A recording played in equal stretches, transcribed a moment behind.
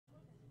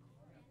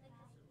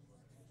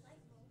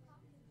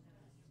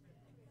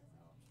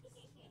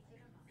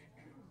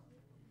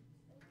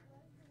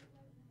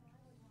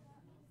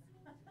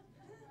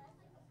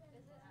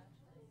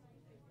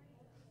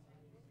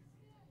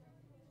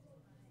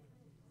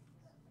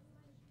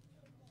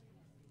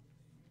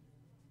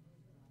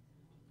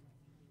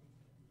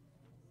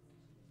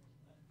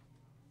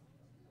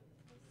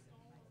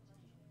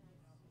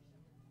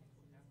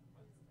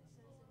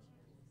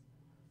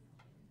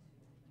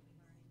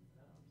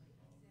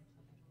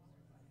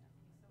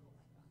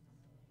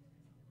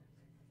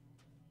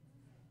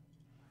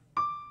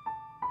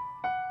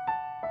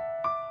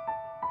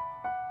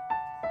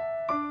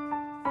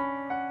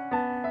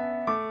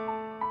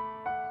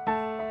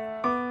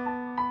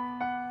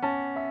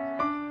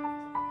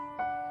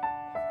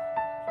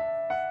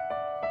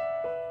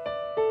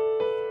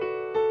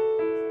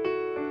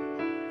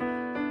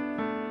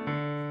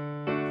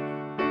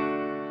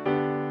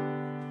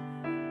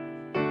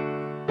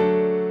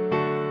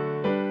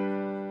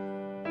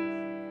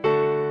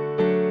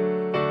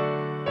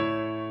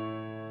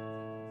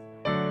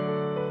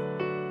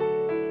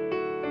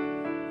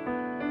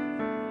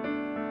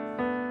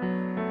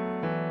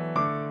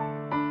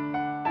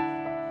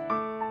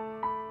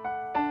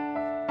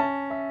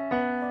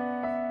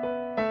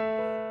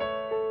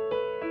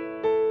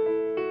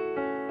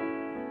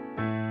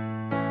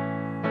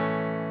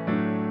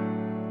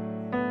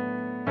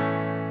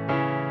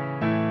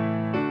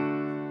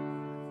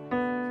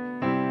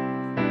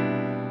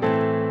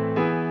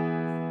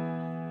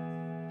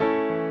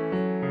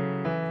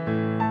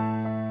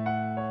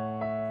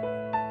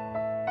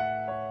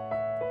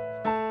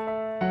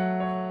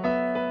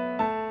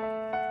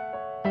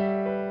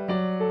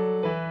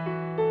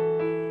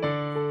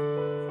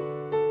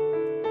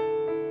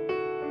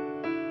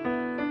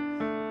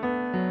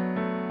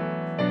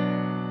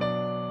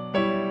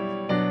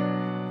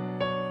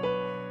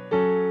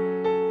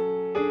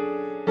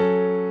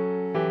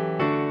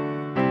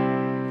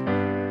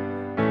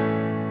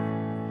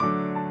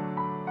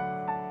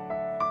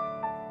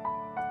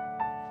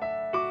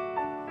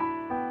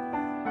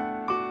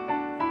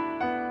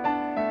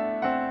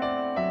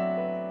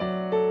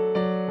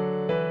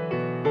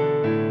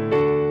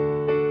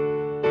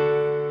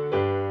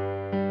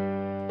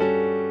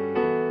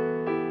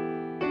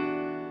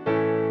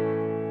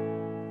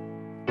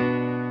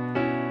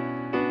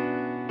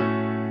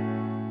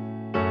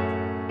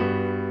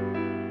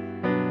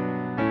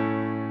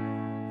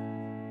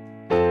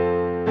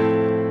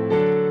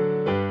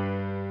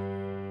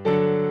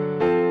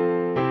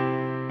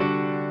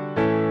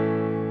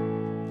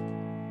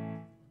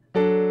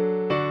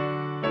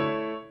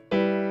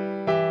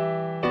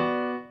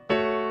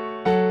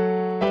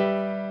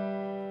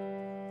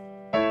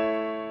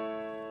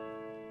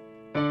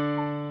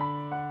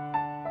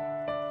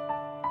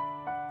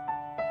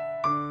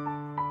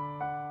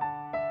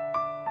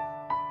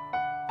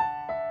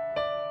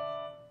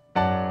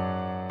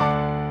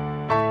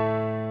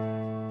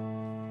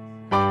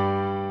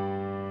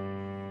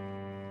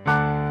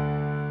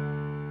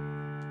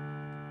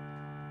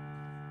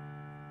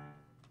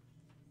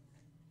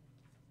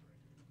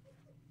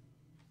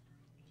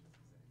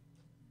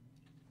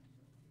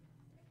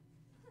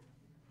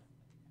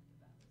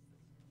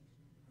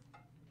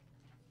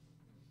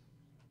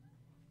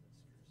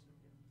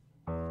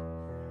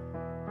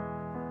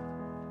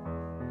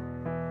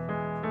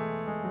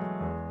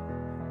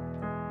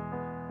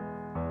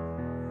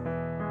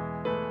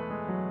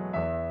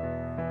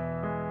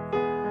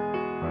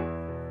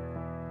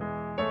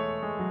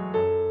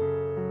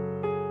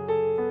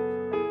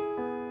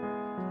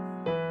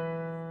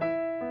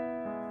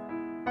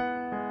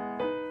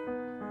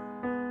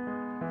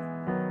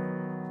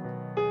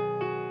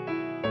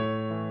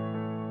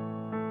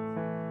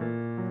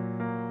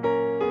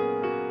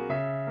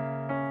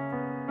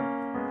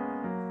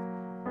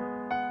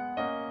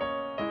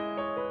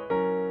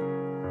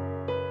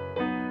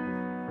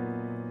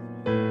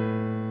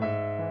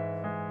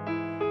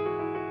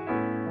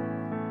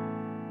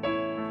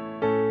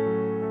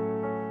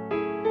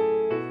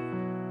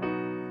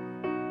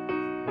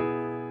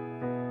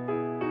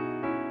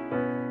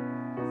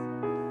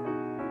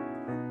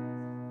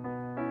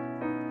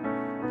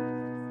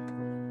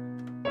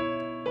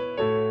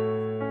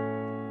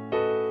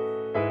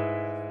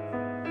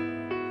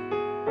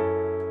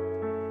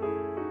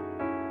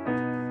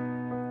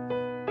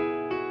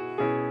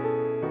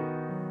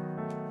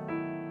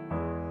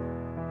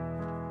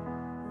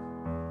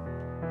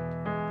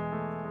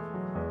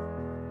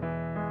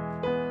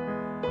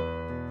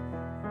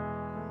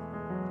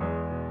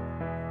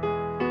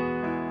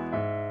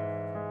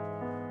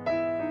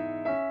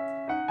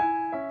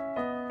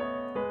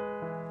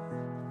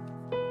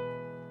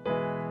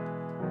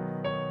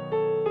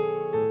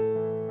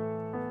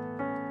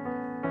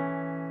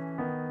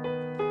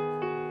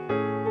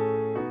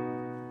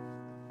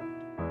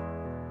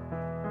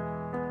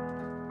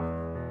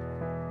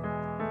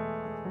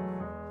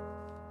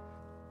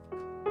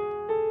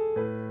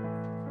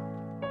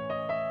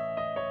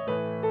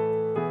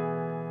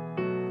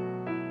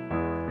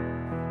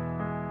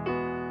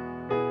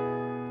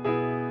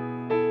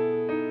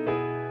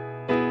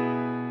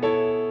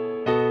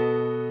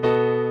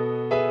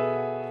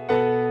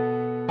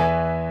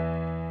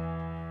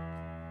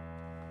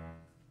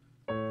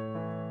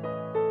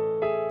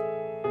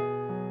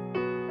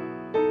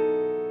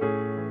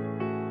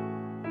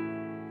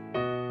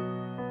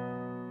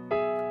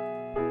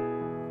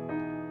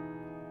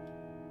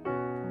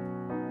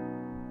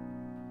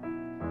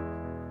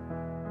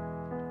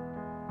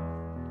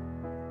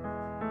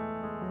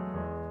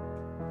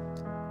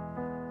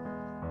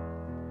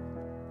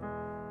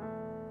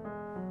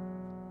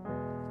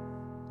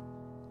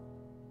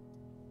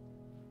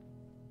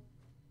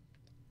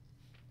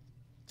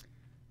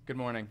Good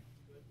morning.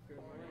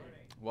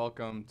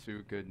 Welcome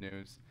to Good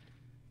News.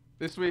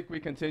 This week we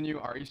continue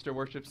our Easter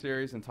worship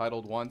series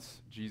entitled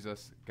Once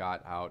Jesus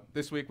Got Out.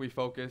 This week we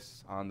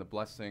focus on the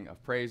blessing of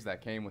praise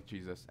that came with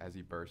Jesus as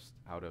he burst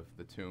out of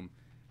the tomb.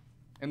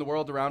 In the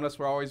world around us,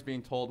 we're always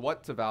being told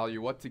what to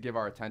value, what to give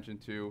our attention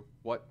to,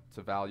 what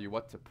to value,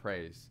 what to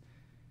praise.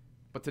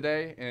 But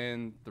today,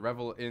 in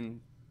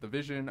the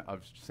vision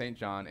of St.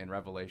 John in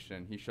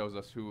Revelation, he shows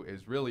us who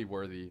is really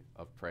worthy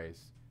of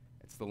praise.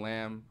 It's the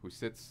Lamb who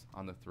sits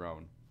on the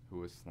throne, who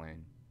was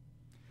slain.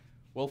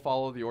 We'll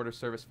follow the order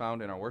service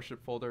found in our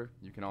worship folder.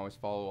 You can always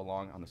follow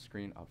along on the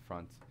screen up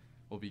front.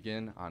 We'll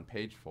begin on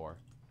page 4.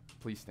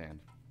 Please stand.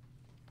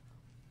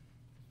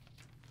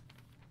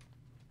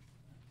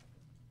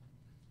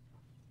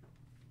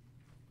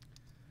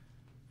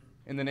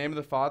 In the name of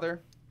the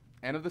Father,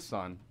 and of the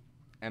Son,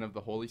 and of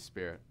the Holy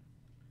Spirit.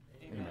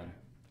 Amen.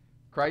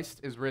 Christ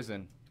is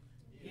risen.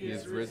 He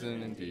is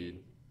risen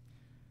indeed.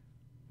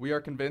 We are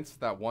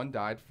convinced that one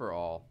died for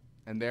all,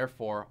 and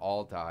therefore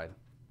all died.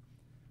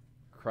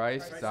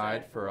 Christ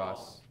died for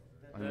us,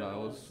 and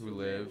those who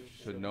live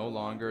should no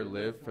longer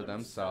live for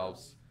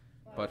themselves,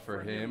 but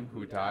for him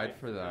who died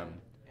for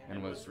them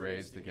and was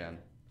raised again.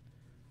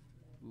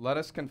 Let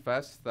us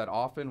confess that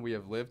often we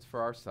have lived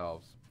for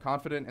ourselves,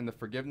 confident in the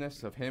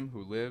forgiveness of him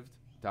who lived,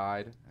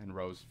 died, and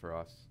rose for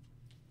us.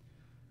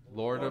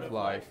 Lord of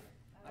life,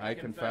 I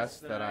confess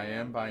that I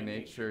am by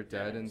nature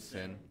dead in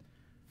sin,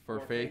 for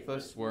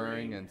faithless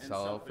worrying and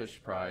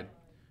selfish pride,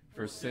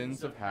 for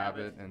sins of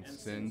habit and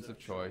sins of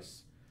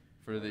choice,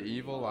 for the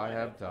evil I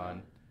have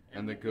done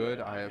and the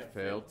good I have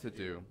failed to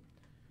do.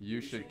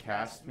 You should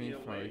cast me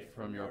away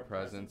from your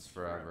presence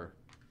forever.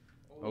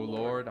 O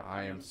Lord,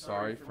 I am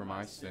sorry for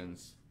my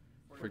sins.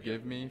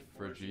 Forgive me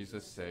for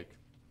Jesus' sake.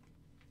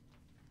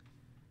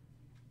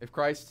 If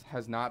Christ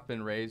has not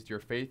been raised, your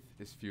faith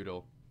is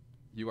futile.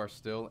 You are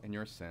still in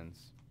your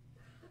sins.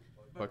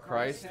 But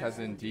Christ has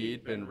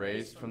indeed been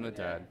raised from the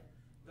dead,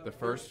 the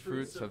first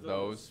fruits of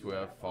those who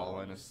have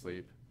fallen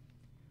asleep.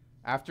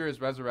 After his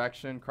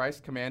resurrection,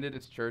 Christ commanded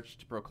his church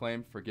to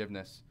proclaim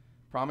forgiveness,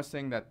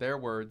 promising that their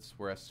words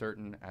were as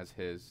certain as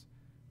his.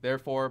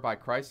 Therefore, by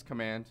Christ's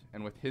command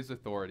and with his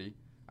authority,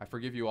 I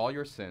forgive you all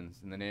your sins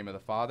in the name of the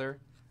Father,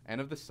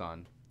 and of the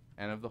Son,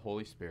 and of the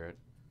Holy Spirit.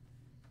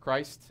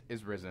 Christ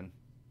is risen.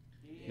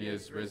 He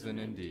is risen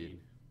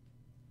indeed.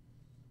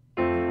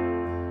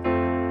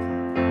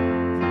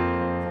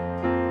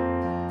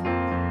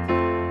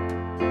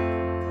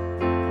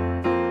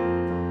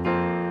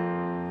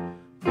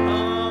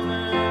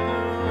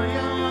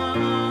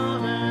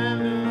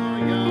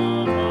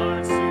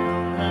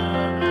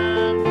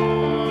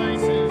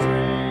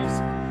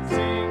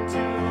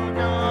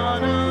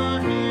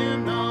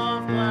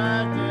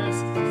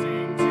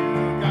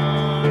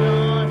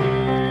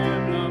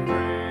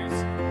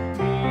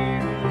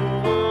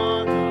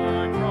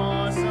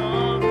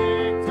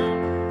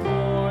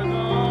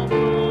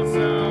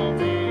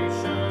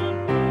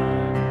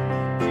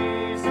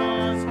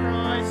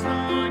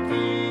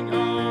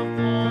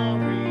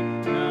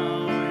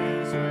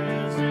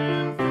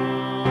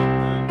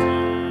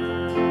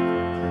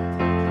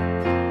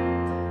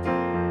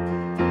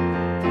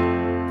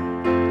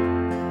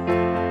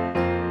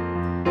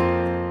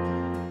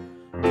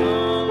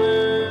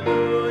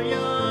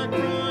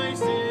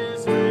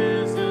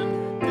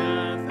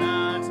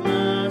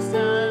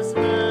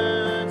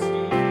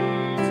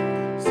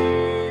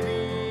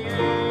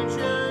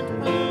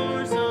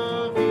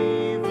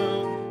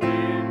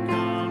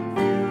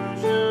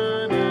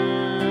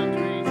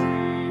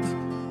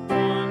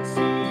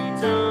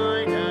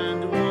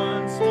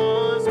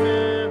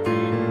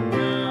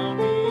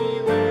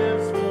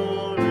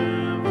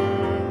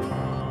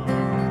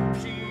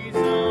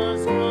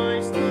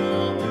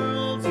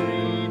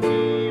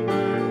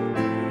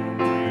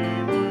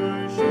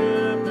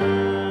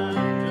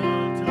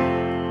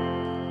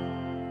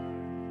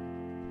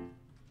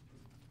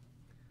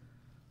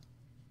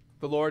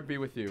 The Lord be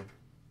with you.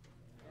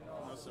 And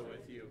also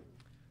with you.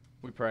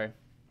 We pray.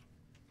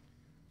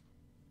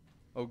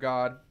 O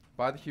God,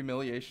 by the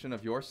humiliation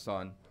of your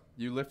Son,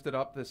 you lifted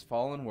up this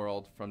fallen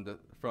world from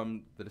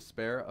the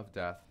despair of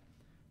death.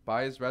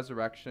 By his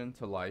resurrection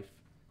to life,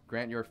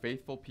 grant your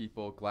faithful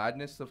people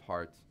gladness of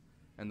heart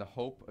and the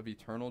hope of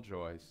eternal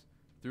joys,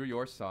 through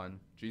your Son,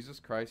 Jesus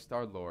Christ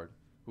our Lord,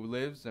 who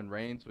lives and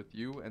reigns with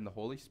you and the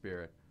Holy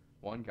Spirit,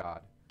 one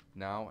God,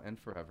 now and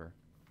forever.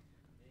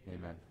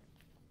 Amen.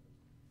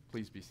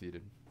 Please be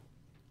seated.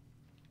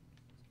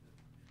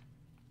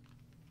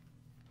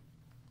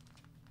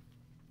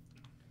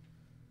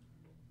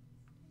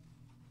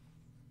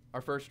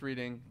 Our first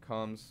reading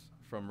comes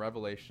from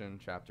Revelation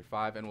chapter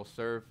 5 and will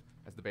serve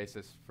as the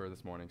basis for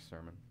this morning's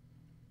sermon.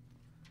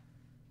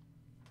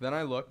 Then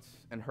I looked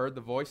and heard the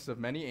voice of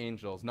many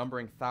angels,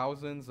 numbering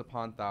thousands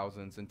upon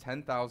thousands and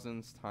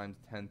 10,000s times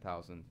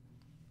 10,000.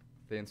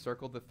 They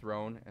encircled the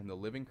throne and the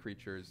living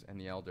creatures and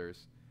the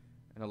elders.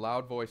 In a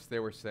loud voice they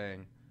were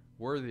saying,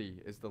 "Worthy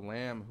is the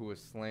Lamb who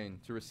was slain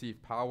to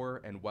receive power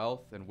and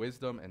wealth and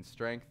wisdom and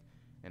strength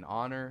and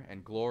honor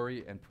and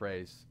glory and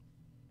praise."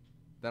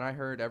 Then I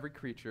heard every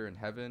creature in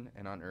heaven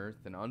and on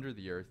earth and under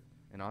the earth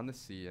and on the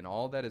sea and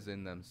all that is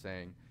in them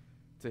saying,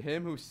 To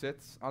him who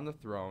sits on the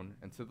throne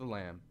and to the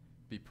Lamb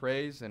be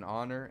praise and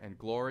honor and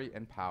glory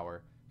and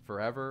power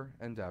forever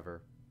and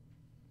ever.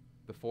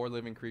 The 4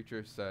 living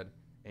creatures said,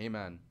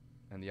 Amen,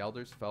 and the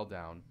elders fell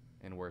down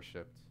and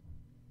worshipped.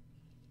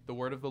 The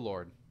word of the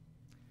Lord.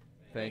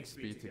 Thanks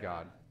be to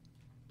God.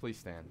 Please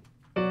stand.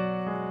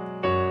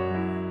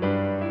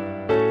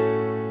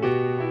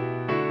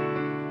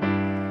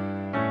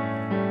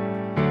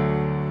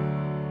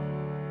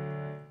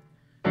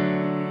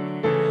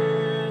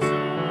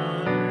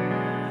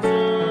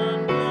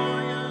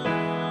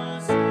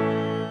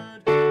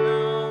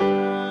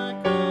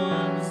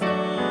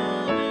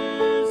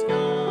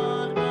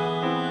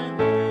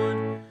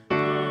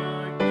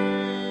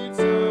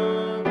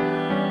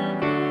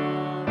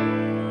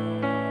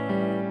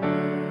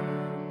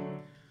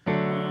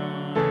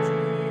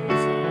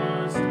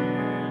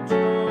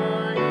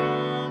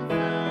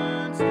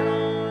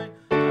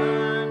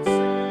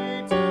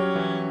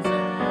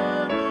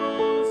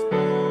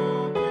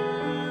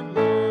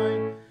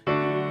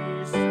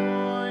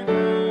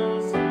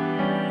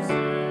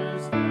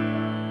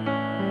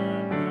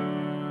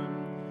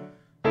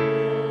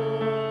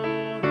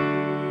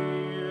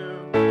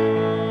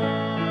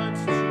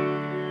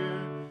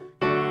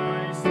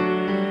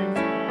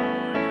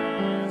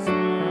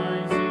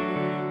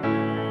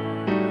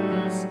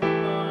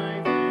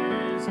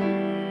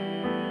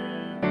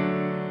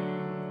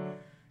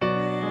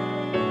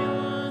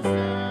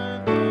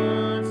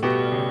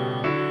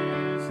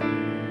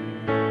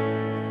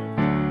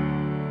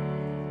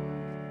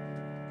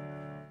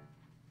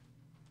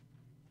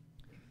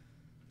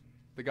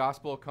 The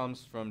gospel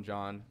comes from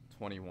John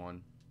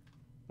 21.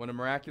 When a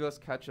miraculous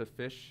catch of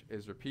fish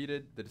is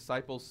repeated, the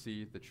disciples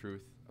see the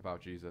truth about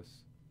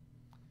Jesus.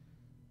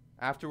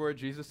 Afterward,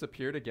 Jesus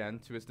appeared again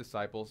to his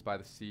disciples by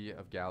the Sea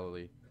of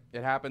Galilee.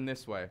 It happened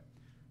this way.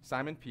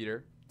 Simon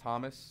Peter,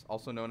 Thomas,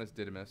 also known as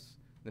Didymus,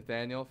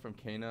 Nathanael from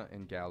Cana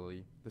in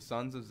Galilee, the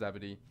sons of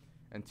Zebedee,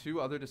 and 2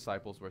 other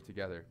disciples were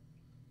together.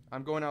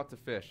 I'm going out to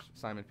fish,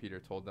 Simon Peter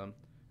told them,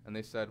 and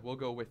they said, We'll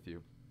go with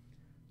you.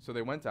 So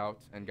they went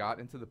out and got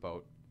into the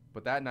boat,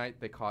 but that night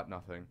they caught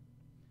nothing.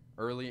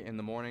 Early in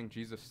the morning,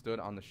 Jesus stood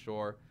on the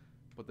shore,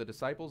 but the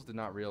disciples did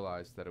not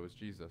realize that it was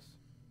Jesus.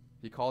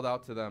 He called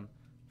out to them,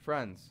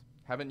 Friends,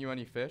 haven't you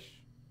any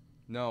fish?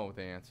 No,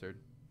 they answered.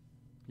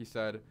 He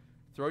said,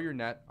 Throw your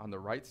net on the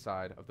right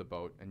side of the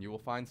boat, and you will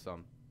find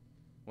some.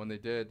 When they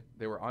did,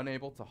 they were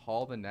unable to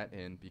haul the net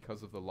in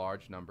because of the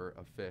large number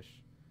of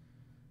fish.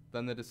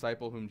 Then the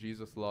disciple whom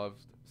Jesus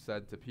loved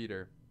said to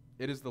Peter,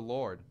 It is the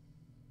Lord.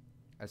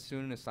 As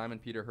soon as Simon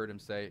Peter heard him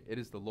say, It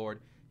is the Lord,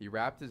 he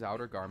wrapped his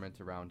outer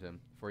garment around him,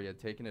 for he had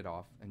taken it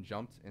off, and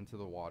jumped into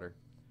the water.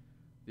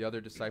 The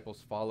other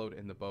disciples followed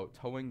in the boat,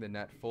 towing the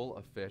net full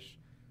of fish,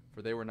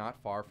 for they were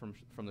not far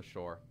from the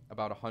shore,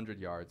 about 100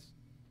 yards.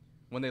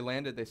 When they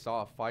landed, they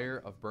saw a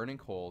fire of burning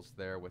coals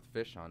there with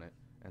fish on it,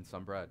 and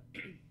some bread.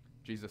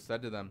 Jesus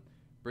said to them,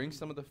 Bring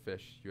some of the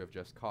fish you have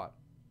just caught.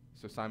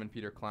 So Simon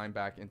Peter climbed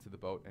back into the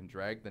boat and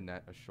dragged the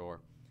net ashore.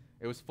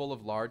 It was full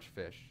of large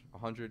fish,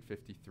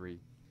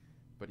 153.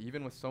 But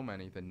even with so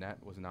many, the net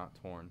was not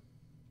torn.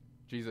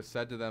 Jesus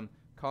said to them,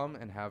 Come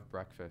and have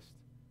breakfast.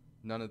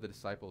 None of the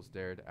disciples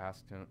dared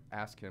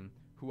ask him,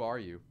 Who are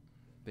you?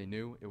 They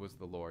knew it was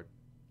the Lord.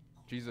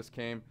 Jesus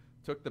came,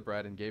 took the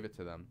bread and gave it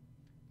to them,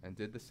 and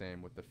did the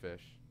same with the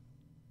fish.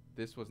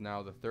 This was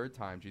now the 3rd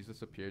time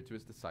Jesus appeared to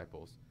his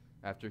disciples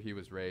after he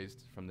was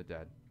raised from the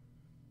dead.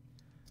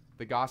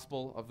 The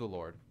Gospel of the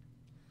Lord.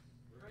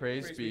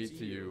 Praise be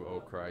to you, O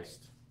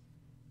Christ.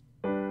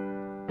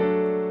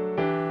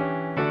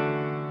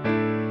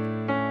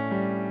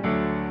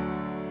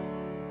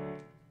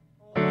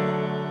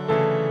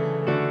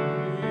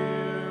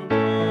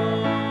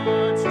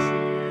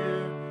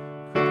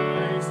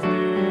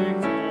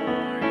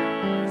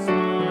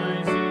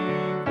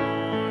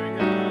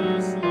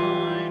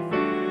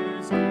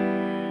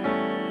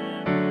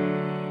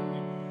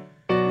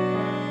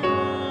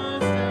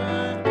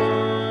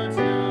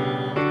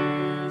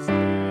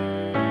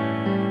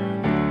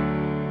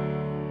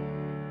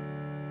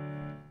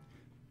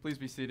 Please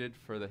be seated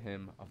for the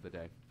hymn of the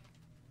day.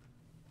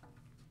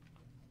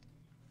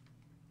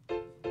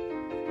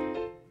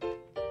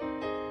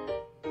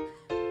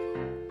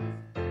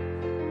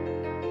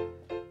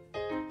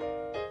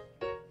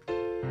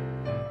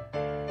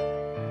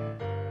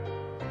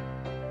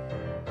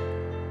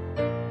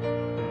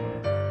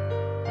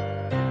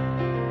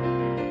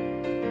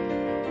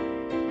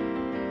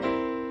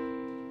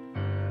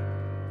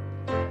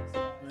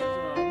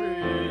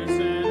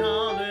 Risen,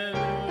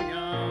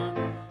 hallelujah.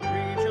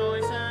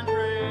 Rejoice and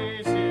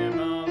praise him,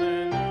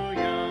 hallelujah.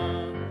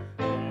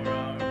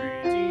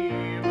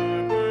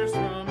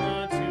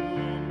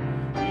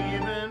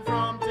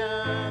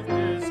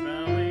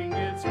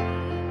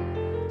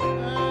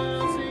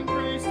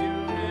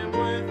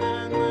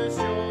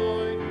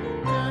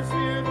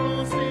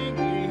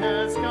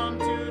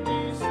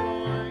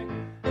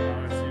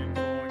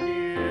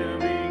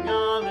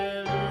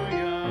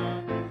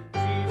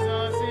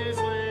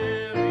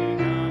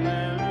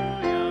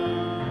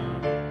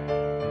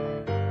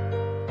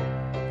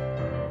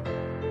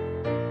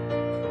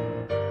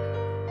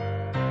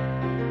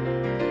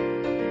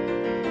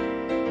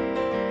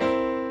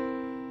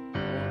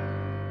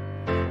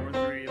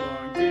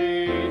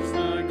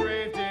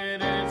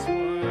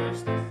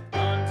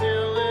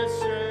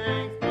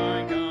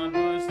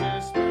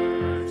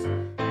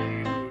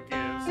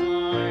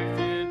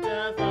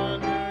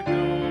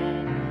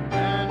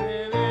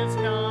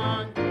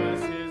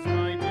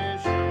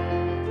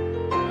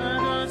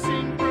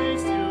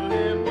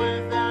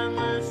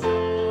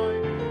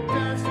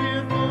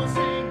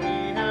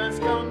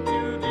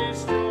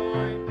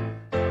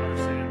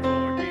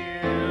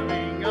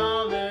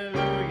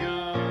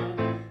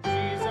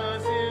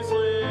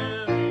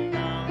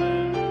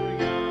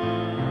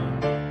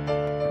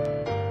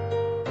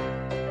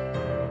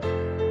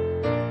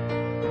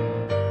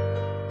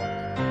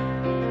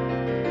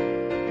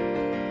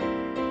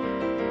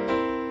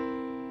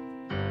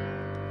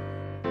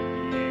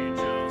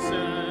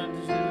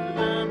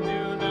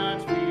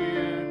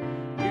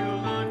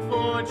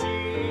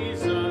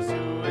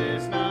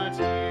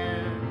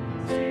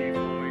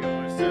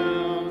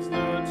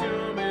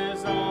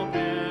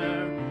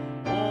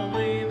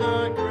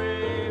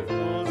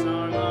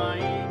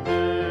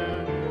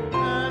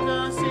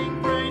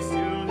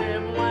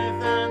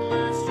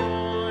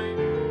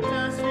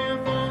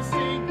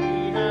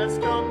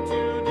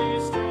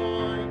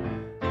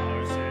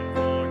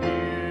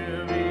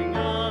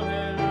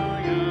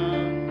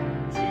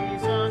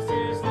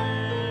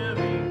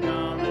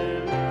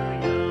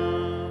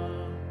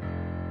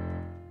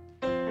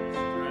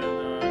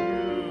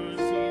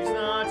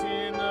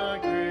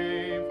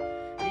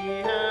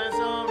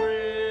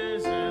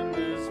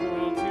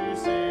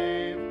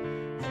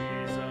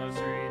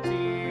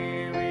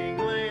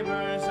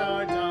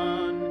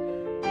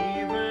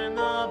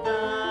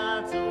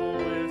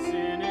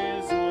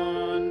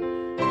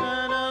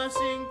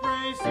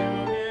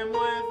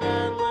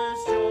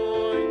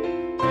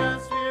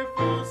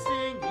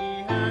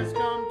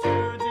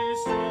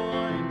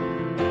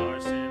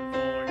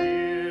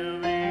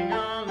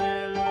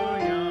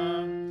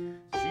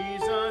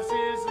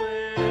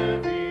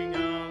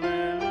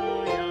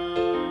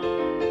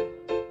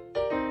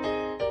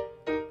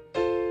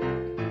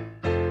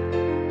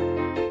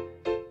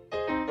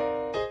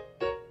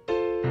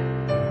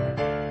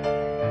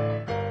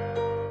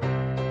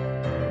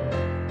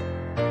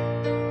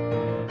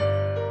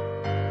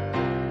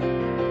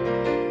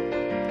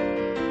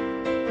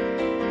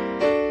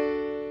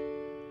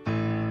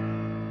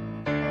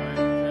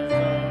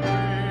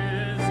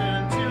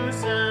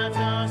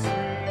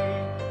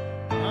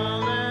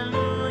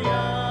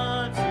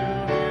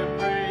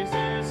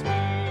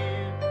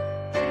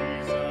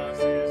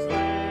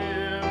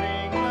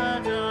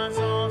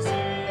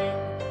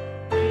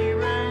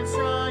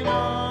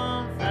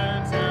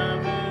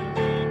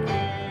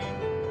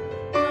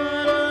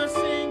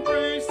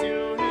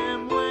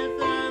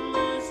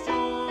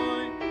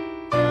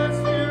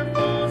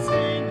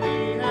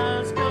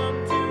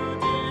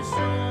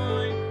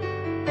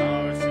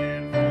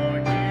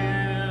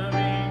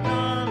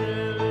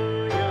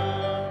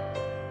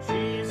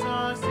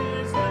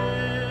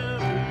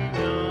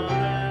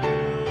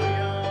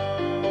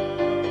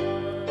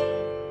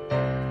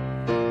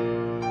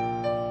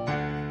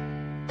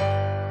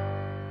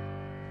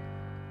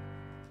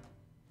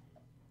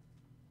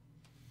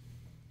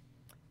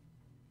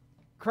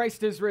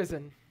 Christ is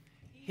risen.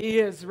 He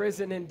is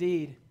risen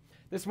indeed.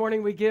 This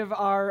morning we give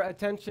our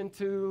attention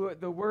to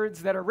the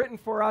words that are written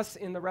for us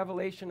in the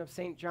Revelation of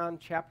St. John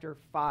chapter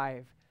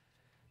 5.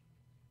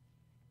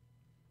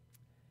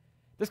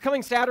 This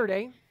coming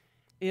Saturday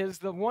is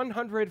the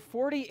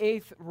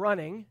 148th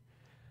running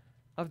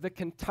of the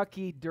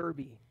Kentucky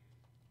Derby.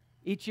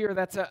 Each year,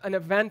 that's an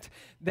event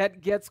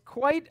that gets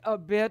quite a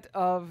bit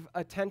of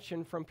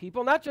attention from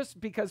people, not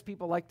just because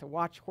people like to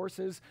watch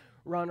horses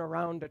run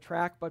around a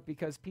track, but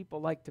because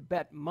people like to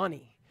bet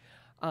money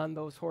on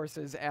those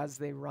horses as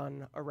they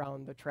run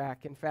around the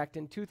track. In fact,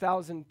 in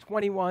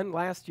 2021,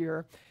 last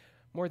year,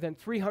 more than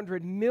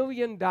 $300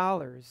 million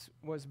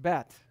was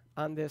bet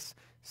on this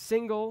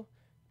single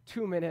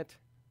 2-minute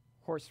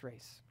horse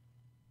race.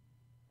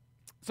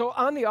 So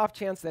on the off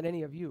chance that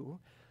any of you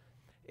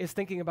is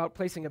thinking about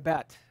placing a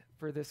bet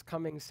for this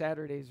coming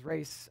Saturday's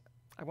race,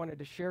 I wanted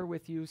to share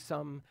with you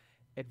some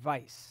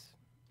advice.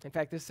 In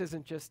fact, this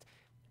isn't just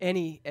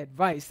any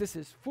advice. This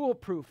is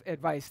foolproof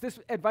advice. This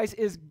advice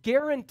is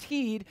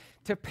guaranteed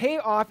to pay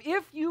off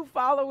if you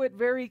follow it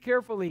very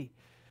carefully.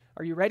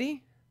 Are you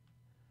ready?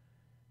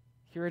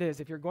 Here it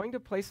is. If you're going to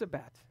place a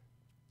bet,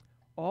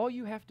 all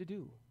you have to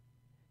do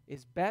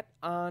is bet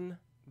on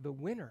the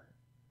winner,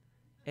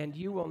 and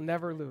you will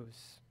never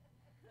lose.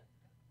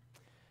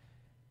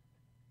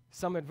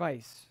 Some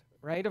advice,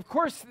 right? Of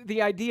course,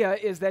 the idea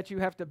is that you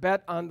have to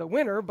bet on the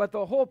winner, but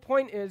the whole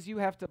point is you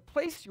have to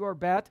place your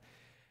bet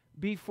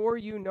before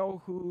you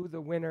know who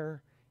the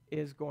winner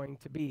is going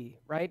to be,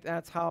 right?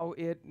 That's how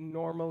it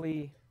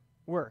normally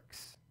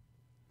works.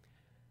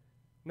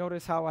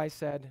 Notice how I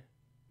said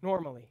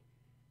normally.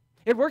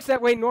 It works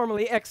that way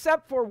normally,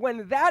 except for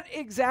when that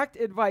exact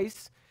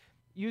advice,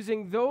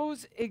 using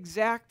those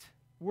exact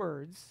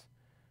words,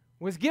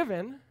 was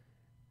given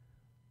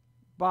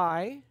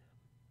by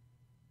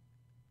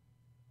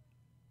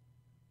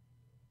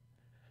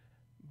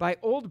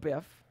old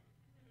Biff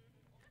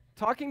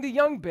talking to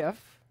young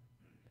Biff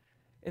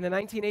in the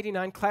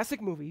 1989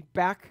 classic movie,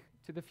 Back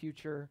to the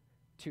Future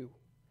 2.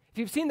 If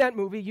you've seen that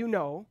movie, you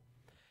know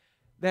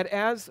that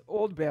as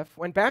old Biff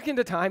went back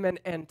into time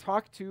and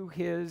talked to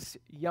his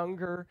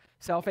younger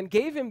self and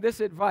gave him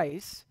this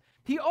advice,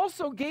 he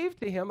also gave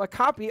to him a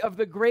copy of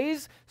the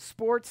Gray's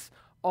Sports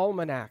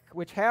Almanac,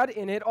 which had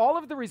in it all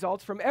of the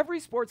results from every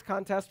sports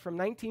contest from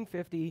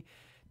 1950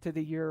 to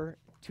the year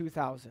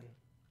 2000.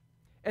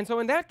 And so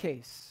in that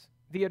case,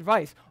 the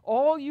advice,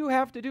 all you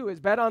have to do is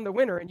bet on the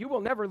winner and you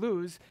will never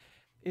lose,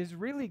 is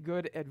really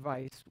good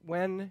advice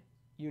when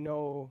you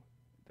know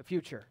the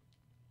future.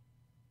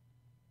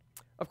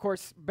 Of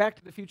course, Back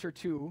to the Future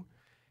 2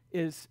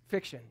 is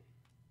fiction.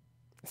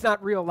 It's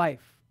not real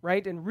life,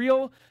 right? In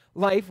real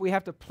life, we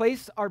have to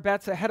place our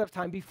bets ahead of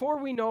time before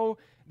we know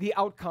the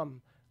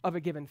outcome of a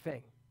given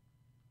thing.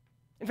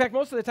 In fact,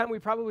 most of the time, we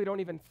probably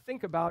don't even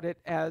think about it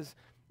as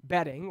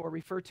betting or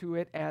refer to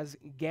it as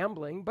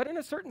gambling, but in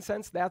a certain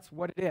sense, that's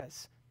what it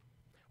is.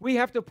 We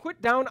have to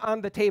put down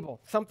on the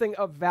table something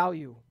of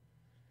value,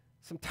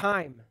 some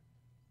time,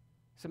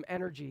 some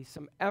energy,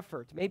 some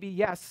effort, maybe,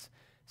 yes,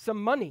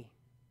 some money.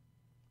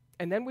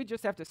 And then we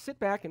just have to sit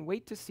back and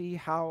wait to see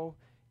how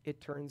it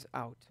turns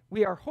out.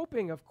 We are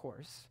hoping, of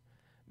course,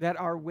 that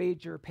our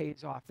wager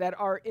pays off, that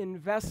our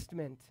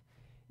investment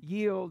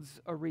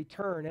yields a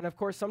return. And of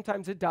course,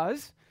 sometimes it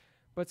does,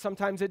 but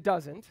sometimes it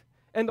doesn't.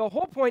 And the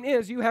whole point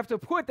is you have to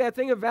put that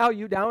thing of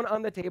value down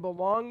on the table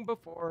long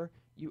before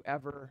you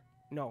ever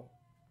know.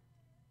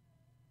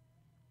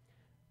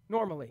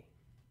 Normally,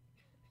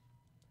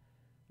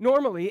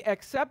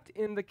 except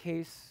in the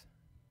case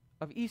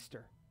of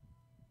Easter.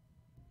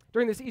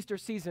 During this Easter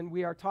season,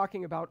 we are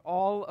talking about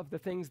all of the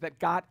things that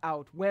got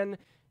out when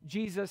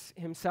Jesus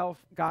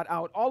himself got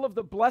out, all of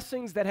the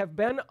blessings that have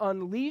been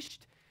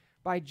unleashed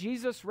by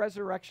Jesus'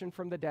 resurrection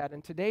from the dead.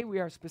 And today we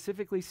are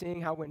specifically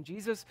seeing how when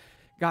Jesus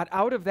got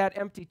out of that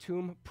empty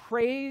tomb,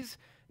 praise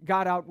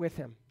got out with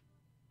him.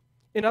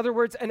 In other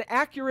words, an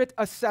accurate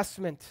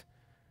assessment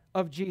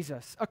of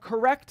Jesus, a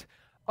correct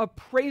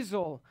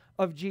appraisal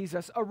of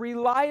Jesus, a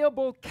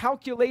reliable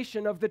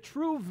calculation of the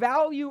true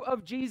value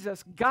of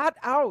Jesus got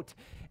out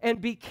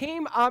and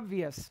became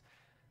obvious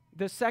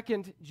the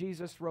second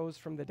Jesus rose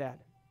from the dead.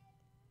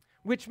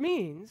 Which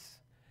means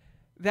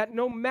that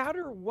no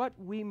matter what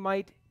we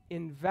might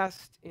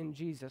invest in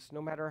Jesus,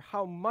 no matter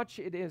how much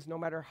it is, no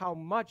matter how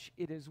much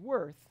it is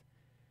worth,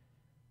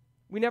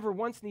 we never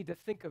once need to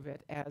think of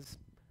it as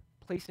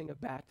placing a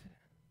bet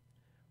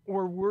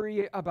or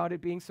worry about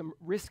it being some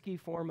risky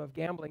form of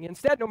gambling.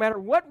 Instead, no matter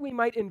what we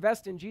might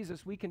invest in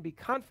Jesus, we can be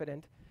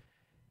confident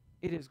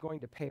it is going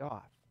to pay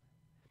off.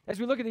 As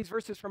we look at these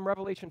verses from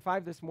Revelation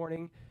 5 this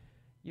morning,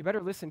 you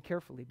better listen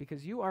carefully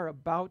because you are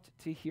about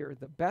to hear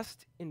the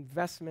best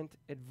investment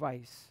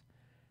advice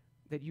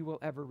that you will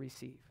ever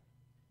receive.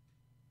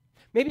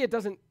 Maybe it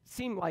doesn't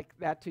seem like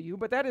that to you,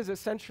 but that is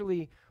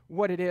essentially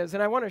what it is.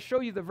 And I want to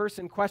show you the verse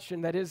in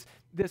question that is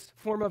this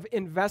form of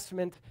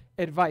investment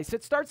advice.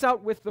 It starts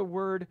out with the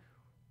word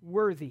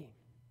worthy.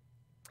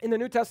 In the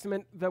New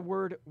Testament, the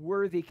word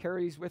worthy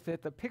carries with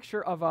it the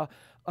picture of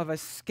a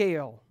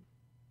scale.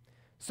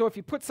 So if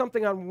you put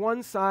something on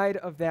one side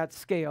of that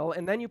scale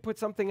and then you put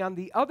something on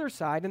the other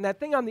side, and that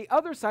thing on the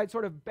other side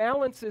sort of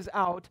balances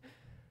out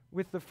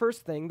with the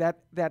first thing,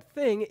 that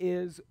thing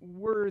is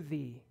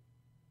worthy.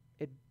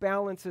 It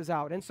balances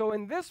out. And so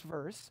in this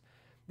verse,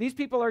 these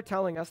people are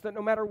telling us that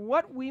no matter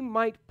what we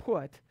might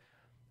put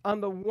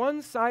on the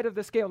one side of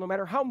the scale, no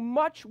matter how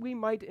much we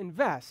might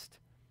invest,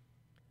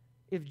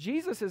 if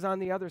Jesus is on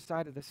the other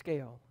side of the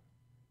scale,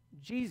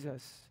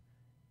 Jesus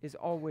is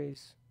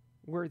always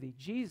worthy.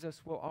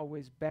 Jesus will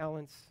always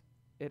balance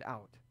it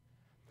out.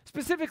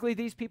 Specifically,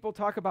 these people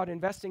talk about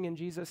investing in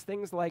Jesus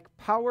things like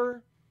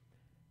power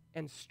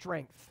and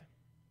strength.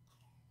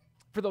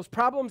 For those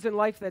problems in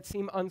life that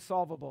seem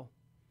unsolvable,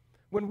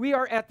 when we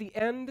are at the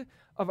end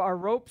of our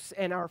ropes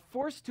and are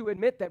forced to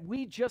admit that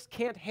we just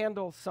can't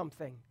handle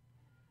something,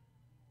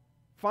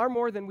 far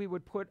more than we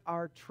would put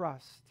our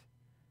trust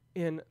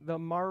in the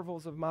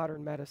marvels of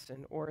modern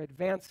medicine or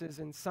advances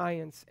in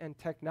science and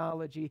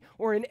technology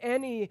or in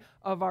any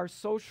of our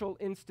social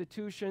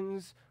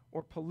institutions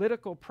or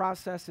political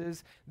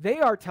processes, they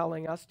are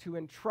telling us to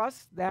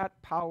entrust that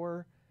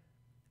power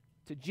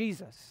to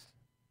Jesus.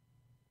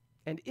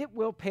 And it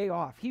will pay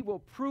off. He will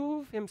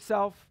prove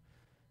himself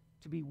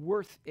to be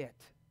worth it.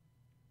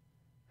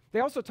 They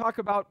also talk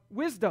about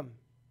wisdom.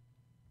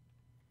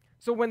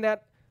 So when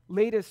that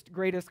latest,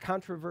 greatest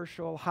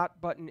controversial hot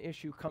button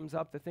issue comes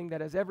up, the thing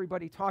that has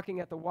everybody talking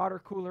at the water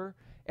cooler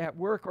at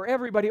work or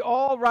everybody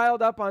all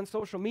riled up on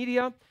social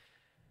media,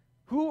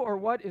 who or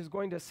what is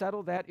going to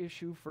settle that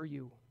issue for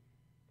you?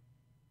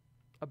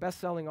 A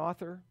best-selling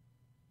author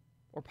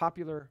or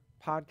popular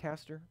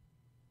podcaster?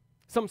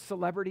 Some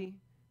celebrity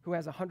who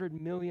has 100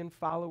 million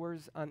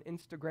followers on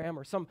Instagram,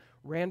 or some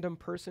random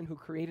person who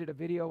created a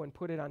video and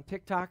put it on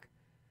TikTok?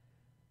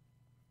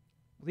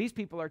 These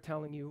people are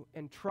telling you,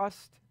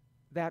 entrust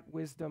that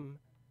wisdom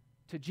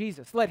to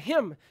Jesus. Let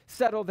him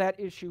settle that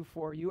issue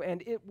for you,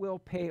 and it will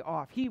pay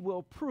off. He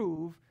will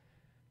prove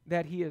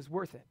that he is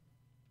worth it.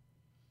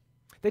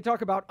 They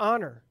talk about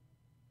honor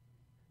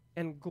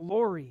and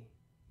glory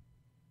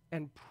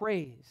and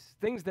praise,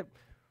 things that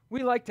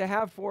we like to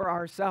have for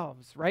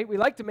ourselves, right? We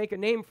like to make a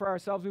name for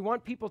ourselves. We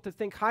want people to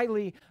think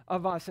highly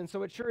of us, and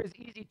so it sure is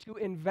easy to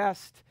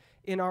invest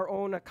in our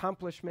own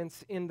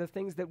accomplishments, in the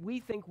things that we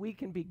think we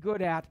can be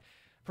good at,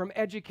 from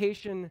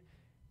education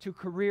to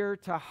career,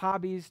 to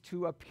hobbies,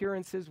 to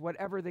appearances,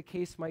 whatever the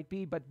case might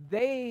be. But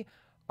they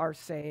are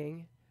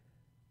saying,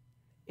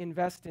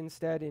 invest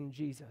instead in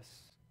Jesus.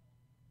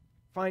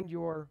 Find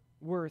your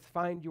worth,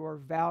 find your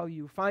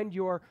value, find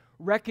your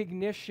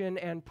recognition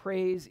and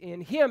praise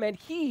in him, and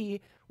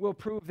he will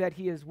prove that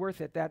he is worth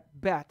it. That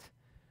bet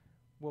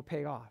will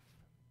pay off.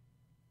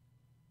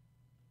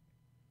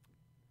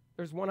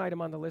 There's one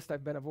item on the list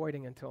I've been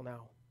avoiding until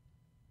now.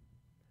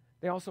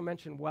 They also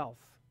mention wealth.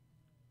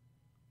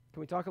 Can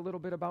we talk a little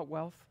bit about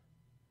wealth?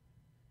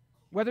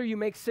 Whether you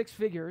make six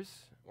figures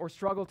or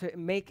struggle to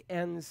make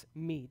ends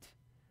meet,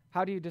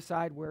 how do you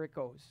decide where it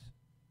goes?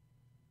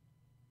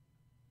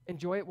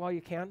 Enjoy it while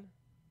you can.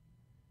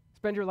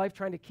 Spend your life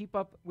trying to keep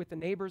up with the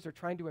neighbors or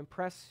trying to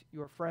impress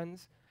your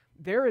friends.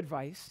 Their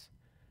advice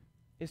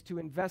is to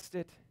invest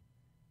it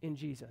in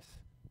Jesus,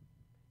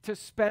 to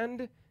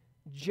spend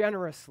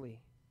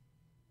generously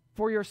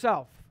for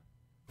yourself,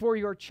 for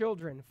your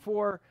children,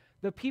 for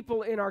the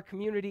people in our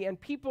community and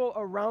people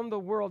around the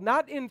world,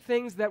 not in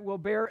things that will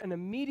bear an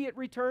immediate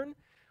return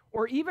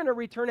or even a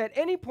return at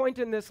any point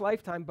in this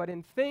lifetime, but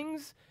in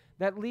things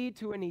that lead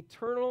to an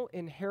eternal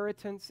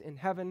inheritance in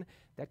heaven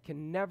that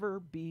can never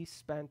be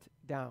spent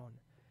down.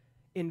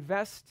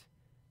 Invest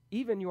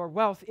even your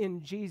wealth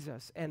in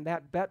Jesus, and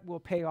that bet will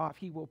pay off.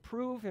 He will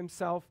prove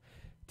himself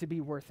to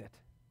be worth it.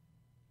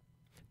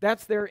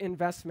 That's their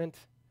investment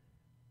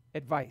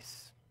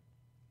advice.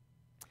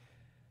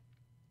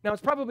 Now,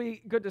 it's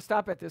probably good to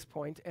stop at this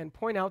point and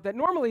point out that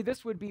normally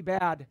this would be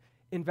bad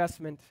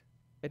investment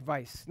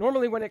advice.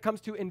 Normally, when it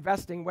comes to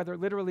investing, whether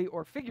literally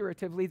or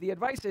figuratively, the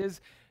advice is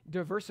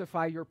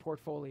diversify your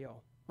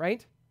portfolio,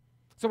 right?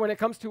 So when it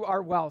comes to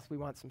our wealth, we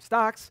want some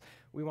stocks,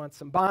 we want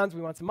some bonds,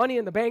 we want some money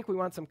in the bank, we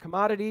want some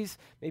commodities.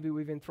 Maybe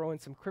we even throw in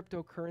some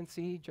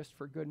cryptocurrency just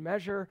for good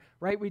measure,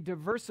 right? We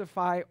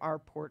diversify our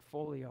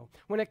portfolio.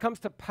 When it comes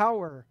to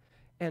power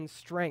and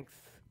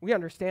strength, we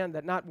understand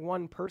that not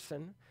one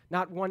person,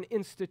 not one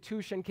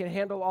institution can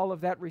handle all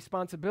of that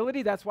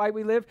responsibility. That's why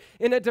we live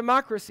in a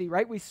democracy,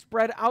 right? We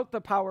spread out the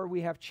power.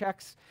 We have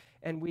checks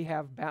and we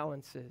have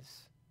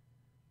balances.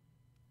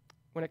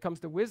 When it comes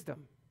to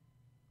wisdom,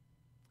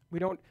 we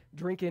don't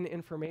drink in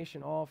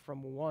information all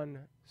from one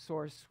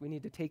source. We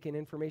need to take in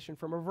information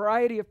from a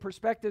variety of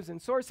perspectives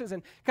and sources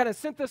and kind of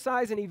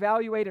synthesize and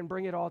evaluate and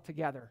bring it all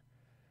together.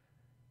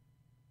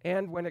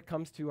 And when it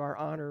comes to our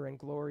honor and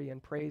glory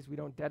and praise, we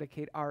don't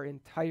dedicate our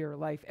entire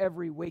life,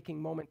 every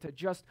waking moment, to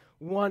just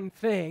one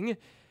thing.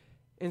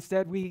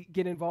 Instead, we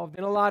get involved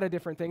in a lot of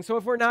different things. So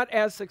if we're not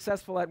as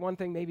successful at one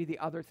thing, maybe the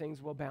other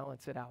things will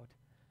balance it out.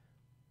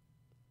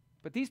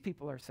 But these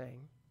people are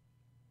saying,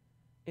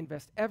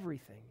 invest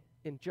everything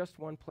in just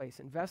one place.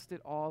 Invest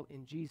it all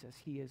in Jesus.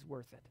 He is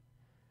worth it.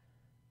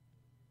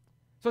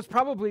 So it's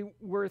probably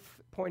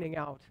worth pointing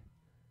out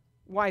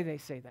why they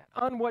say that.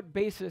 On what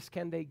basis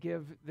can they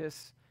give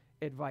this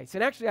advice?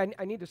 And actually,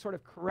 I need to sort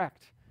of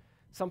correct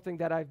something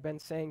that I've been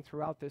saying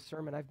throughout this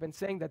sermon. I've been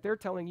saying that they're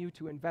telling you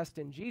to invest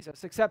in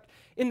Jesus, except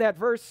in that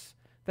verse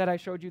that I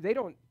showed you, they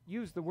don't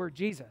use the word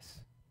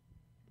Jesus.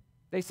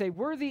 They say,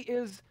 "Worthy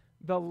is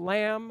the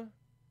Lamb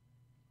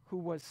who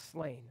was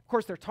slain." Of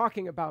course, they're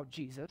talking about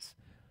Jesus,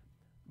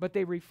 but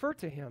they refer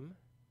to him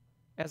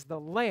as the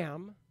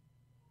Lamb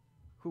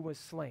who was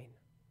slain.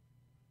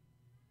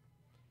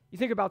 You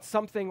think about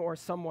something or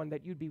someone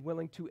that you'd be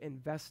willing to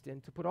invest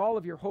in, to put all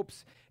of your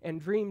hopes and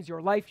dreams,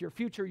 your life, your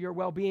future, your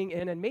well-being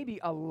in, and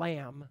maybe a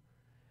lamb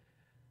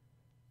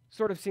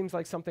sort of seems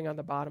like something on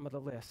the bottom of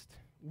the list.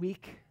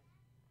 Weak,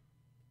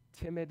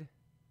 timid,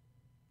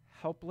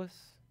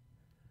 helpless.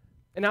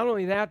 And not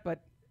only that,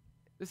 but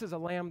this is a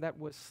lamb that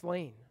was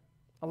slain,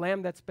 a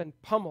lamb that's been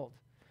pummeled,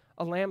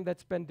 a lamb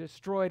that's been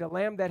destroyed, a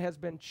lamb that has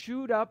been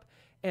chewed up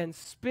and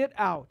spit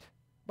out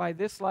by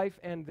this life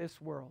and this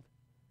world.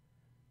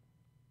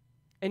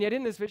 And yet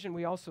in this vision,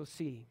 we also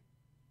see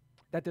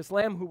that this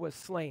lamb who was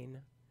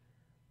slain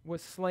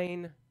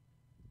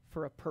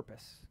for a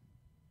purpose.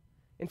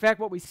 In fact,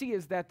 what we see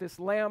is that this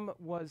lamb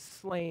was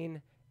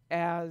slain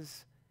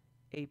as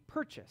a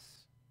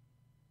purchase.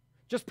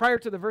 Just prior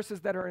to the verses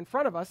that are in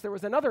front of us, there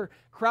was another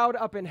crowd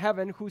up in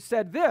heaven who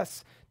said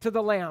this to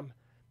the lamb.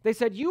 They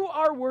said, "You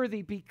are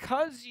worthy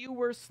because you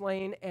were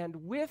slain,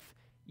 and with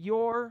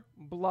your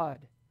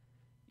blood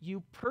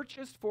you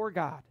purchased for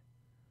God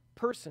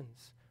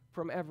persons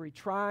from every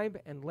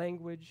tribe and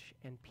language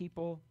and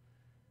people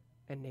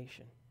and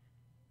nation."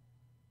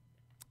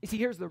 You see,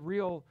 here's the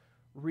real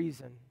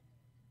reason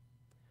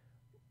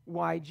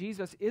why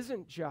Jesus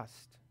isn't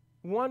just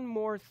one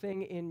more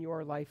thing in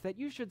your life that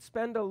you should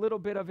spend a little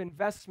bit of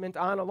investment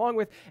on, along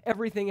with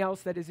everything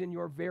else that is in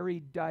your very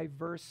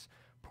diverse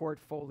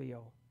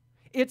portfolio.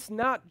 It's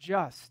not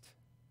just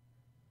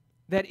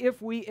that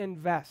if we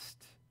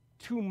invest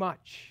too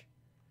much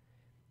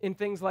in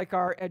things like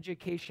our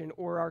education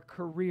or our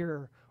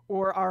career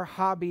or our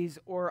hobbies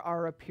or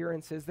our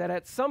appearances, that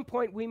at some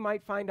point we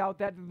might find out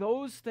that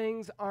those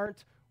things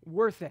aren't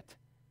worth it,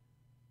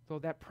 though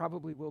that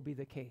probably will be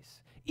the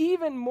case.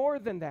 Even more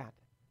than that,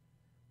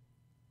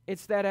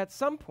 it's that at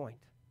some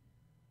point,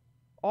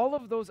 all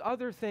of those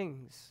other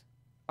things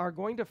are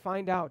going to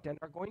find out and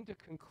are going to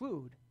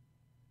conclude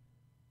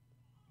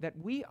that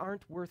we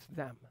aren't worth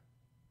them.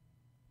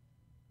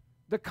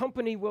 The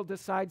company will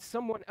decide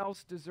someone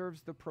else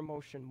deserves the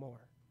promotion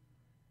more.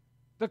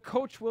 The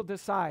coach will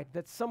decide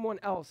that someone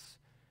else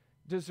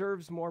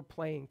deserves more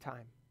playing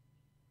time.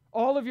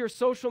 All of your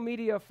social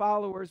media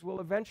followers will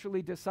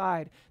eventually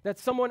decide that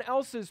someone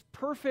else's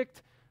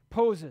perfect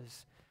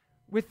poses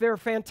with their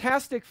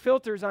fantastic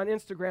filters on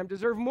Instagram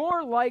deserve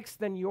more likes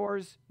than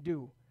yours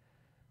do.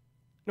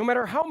 No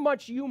matter how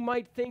much you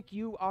might think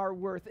you are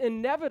worth,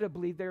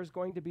 inevitably there's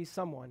going to be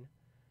someone,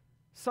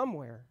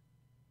 somewhere,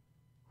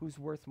 who's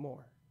worth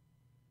more.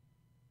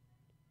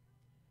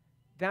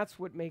 That's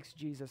what makes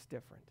Jesus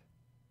different.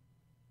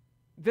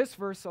 This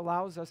verse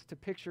allows us to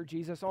picture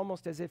Jesus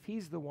almost as if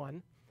he's the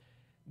one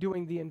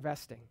doing the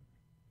investing.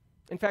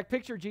 In fact,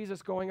 picture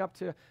Jesus going up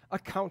to a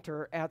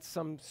counter at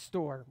some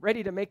store,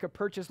 ready to make a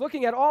purchase,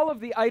 looking at all of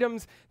the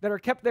items that are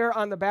kept there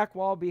on the back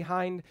wall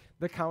behind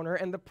the counter,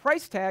 and the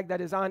price tag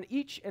that is on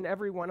each and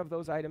every one of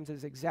those items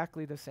is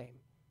exactly the same.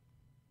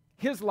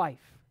 His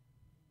life,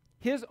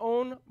 his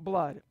own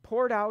blood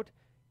poured out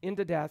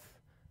into death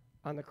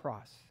on the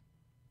cross.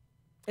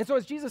 And so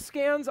as Jesus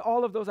scans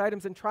all of those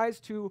items and tries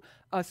to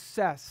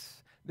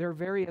assess their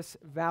various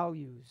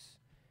values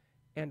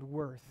and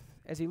worth,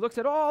 as he looks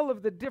at all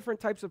of the different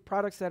types of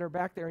products that are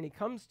back there, and he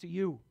comes to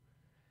you,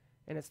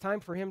 and it's time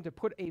for him to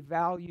put a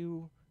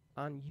value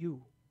on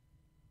you.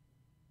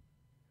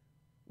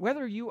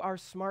 Whether you are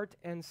smart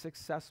and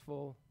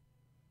successful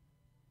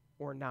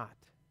or not,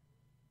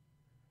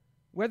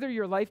 whether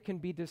your life can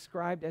be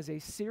described as a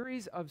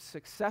series of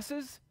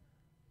successes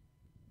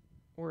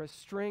or a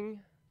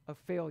string of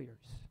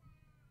failures,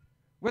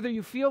 whether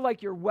you feel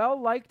like you're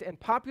well-liked and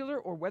popular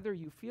or whether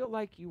you feel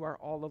like you are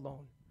all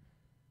alone,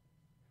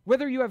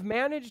 whether you have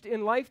managed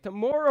in life to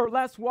more or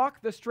less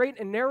walk the straight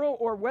and narrow,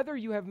 or whether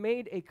you have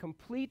made a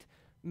complete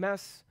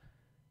mess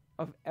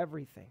of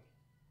everything,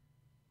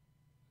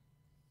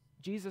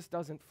 Jesus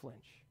doesn't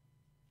flinch.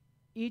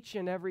 Each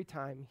and every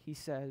time he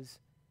says,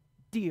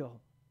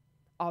 "Deal,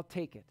 I'll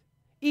take it."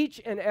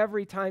 Each and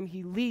every time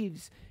he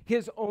leaves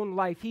his own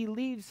life, he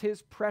leaves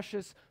his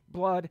precious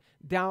blood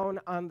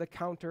down on the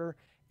counter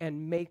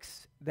and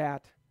makes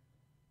that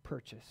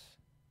purchase.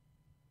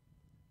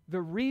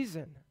 The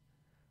reason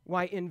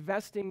why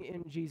investing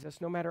in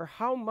Jesus, no matter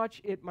how much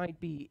it might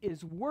be,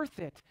 is worth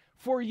it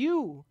for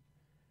you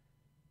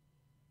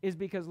is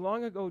because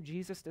long ago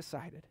Jesus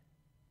decided,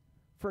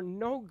 for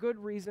no good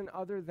reason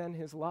other than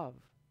his love,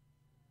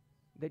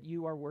 that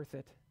you are worth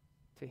it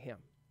to him.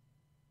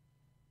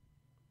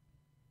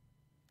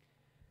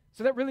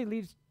 So that really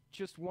leaves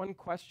just one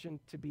question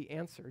to be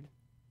answered,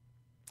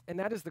 and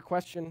that is the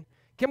question,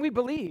 can we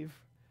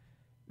believe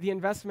the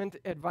investment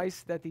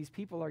advice that these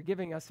people are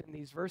giving us in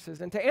these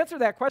verses? And to answer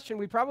that question,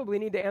 we probably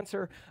need to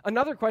answer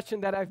another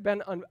question that I've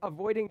been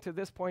avoiding to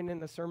this point in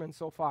the sermon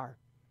so far.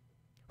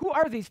 Who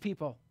are these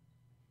people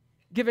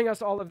giving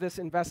us all of this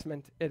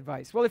investment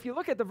advice? Well, if you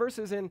look at the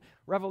verses in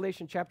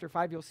Revelation chapter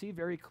 5, you'll see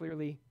very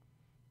clearly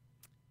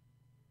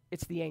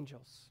it's the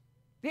angels.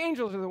 The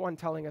angels are the one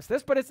telling us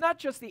this, but it's not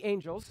just the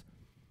angels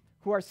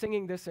who are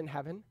singing this in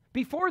heaven.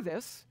 Before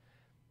this,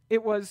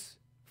 it was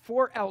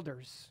 24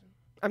 elders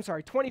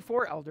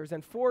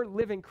and 4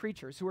 living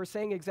creatures who are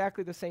saying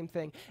exactly the same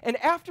thing. And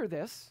after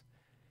this,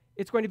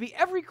 it's going to be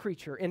every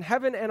creature in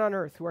heaven and on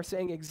earth who are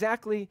saying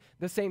exactly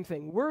the same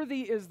thing.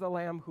 Worthy is the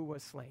Lamb who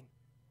was slain.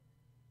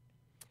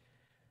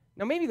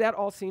 Now, maybe that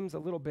all seems a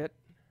little bit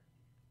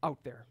out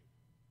there.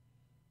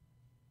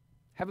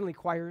 Heavenly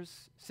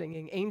choirs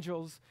singing,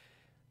 angels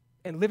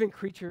and living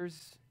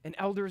creatures and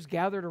elders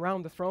gathered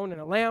around the throne, and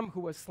a lamb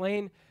who was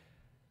slain.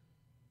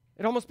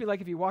 It'd almost be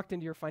like if you walked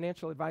into your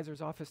financial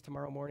advisor's office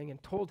tomorrow morning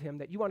and told him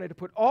that you wanted to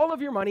put all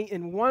of your money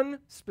in one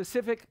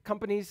specific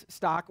company's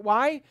stock.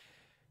 Why?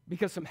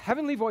 Because some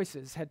heavenly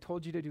voices had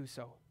told you to do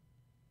so.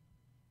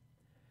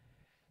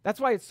 That's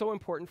why it's so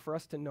important for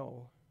us to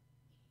know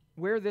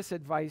where this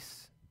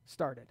advice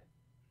started,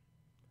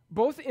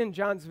 both in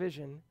John's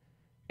vision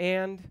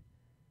and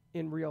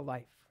in real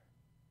life.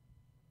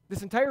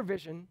 This entire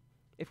vision,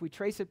 if we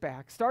trace it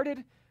back,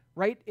 started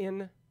right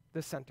in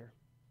the center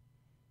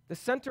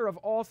of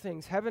all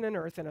things, heaven and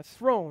earth, and a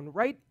throne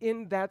right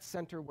in that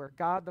center where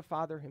God the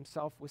Father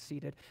himself was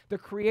seated, the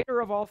creator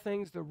of all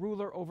things, the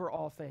ruler over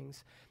all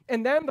things.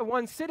 And then the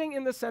one sitting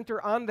in the center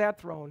on that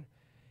throne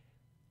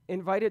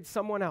invited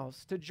someone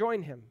else to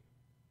join him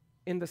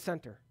in the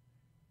center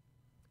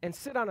and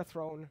sit on a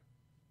throne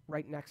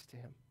right next to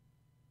him.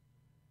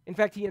 In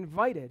fact, he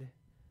invited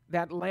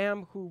that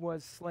lamb who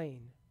was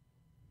slain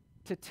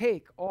to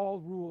take all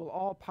rule,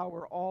 all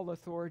power, all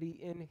authority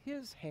in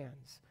his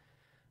hands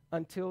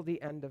until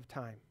the end of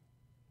time.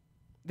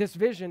 This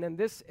vision and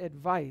this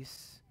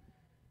advice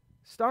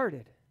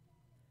started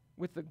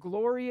with the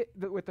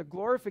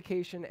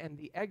glorification and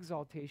the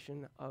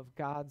exaltation of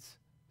God's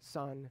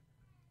Son,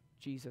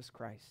 Jesus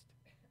Christ.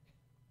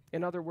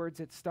 In other words,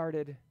 it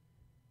started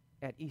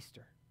at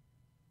Easter.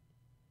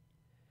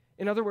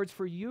 In other words,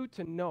 for you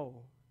to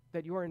know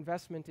that your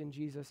investment in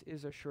Jesus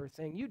is a sure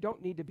thing, you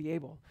don't need to be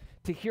able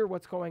to hear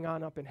what's going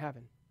on up in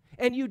heaven.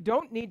 And you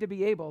don't need to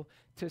be able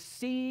to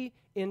see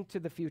into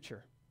the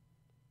future.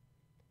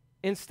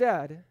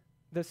 Instead,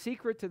 the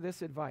secret to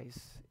this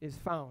advice is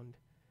found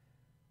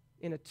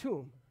in a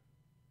tomb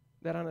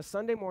that on a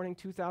Sunday morning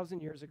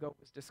 2,000 years ago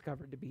was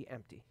discovered to be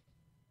empty.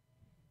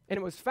 And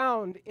it was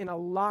found in a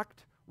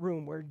locked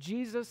room where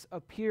Jesus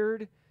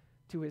appeared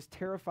to his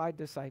terrified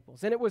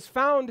disciples. And it was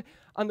found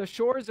on the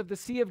shores of the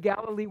Sea of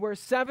Galilee where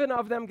 7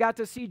 of them got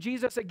to see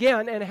Jesus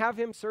again and have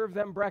him serve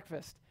them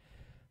breakfast.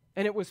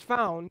 And it was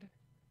found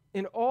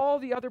in all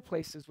the other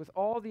places with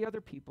all the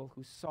other people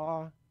who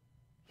saw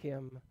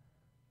him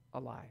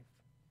alive.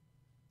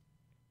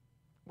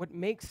 What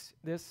makes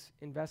this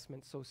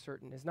investment so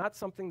certain is not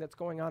something that's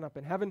going on up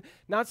in heaven,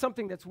 not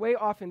something that's way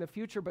off in the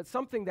future, but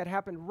something that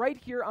happened right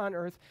here on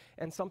earth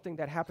and something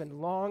that happened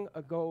long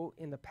ago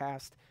in the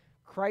past.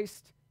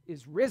 Christ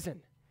is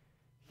risen.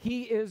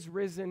 He is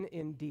risen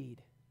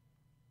indeed.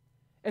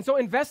 And so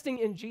investing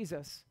in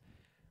Jesus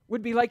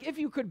would be like if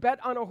you could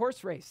bet on a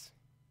horse race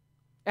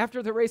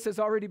after the race has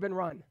already been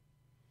run.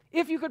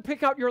 If you could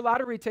pick out your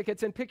lottery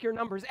tickets and pick your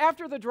numbers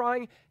after the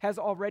drawing has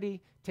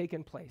already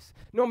taken place.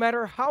 No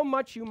matter how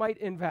much you might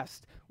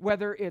invest,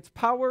 whether it's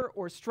power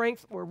or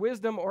strength or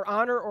wisdom or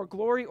honor or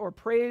glory or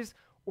praise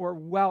or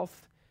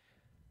wealth,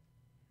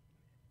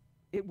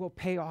 it will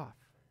pay off.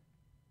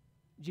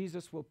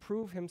 Jesus will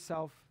prove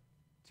himself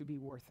to be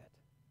worth it.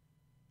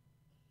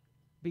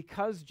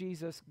 Because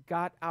Jesus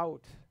got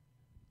out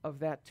of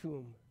that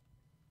tomb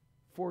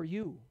for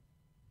you,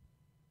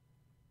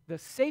 the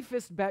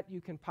safest bet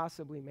you can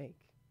possibly make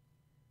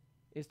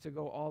is to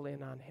go all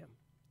in on him.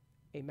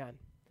 Amen.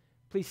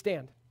 Please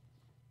stand.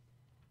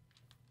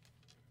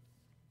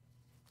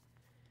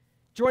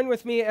 Join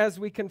with me as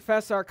we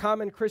confess our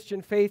common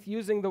Christian faith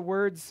using the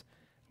words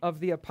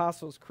of the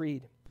Apostles'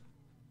 Creed.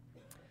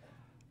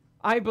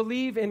 I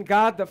believe in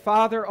God the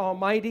Father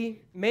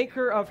Almighty,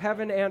 maker of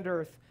heaven and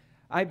earth.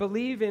 I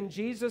believe in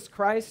Jesus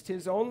Christ,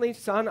 his only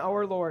Son,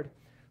 our Lord,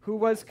 who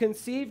was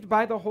conceived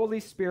by the Holy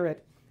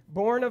Spirit,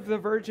 born of the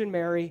Virgin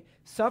Mary,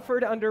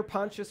 suffered under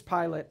Pontius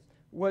Pilate,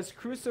 was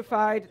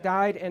crucified,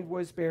 died, and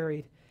was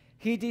buried.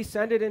 He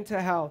descended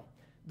into hell.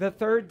 The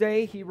third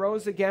day he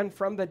rose again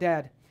from the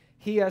dead.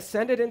 He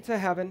ascended into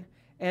heaven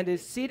and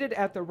is seated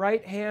at the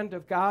right hand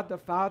of God the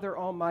Father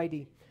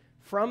Almighty.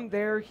 From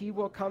there he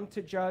will come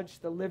to judge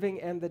the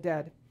living and the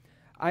dead.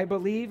 I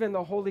believe in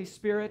the Holy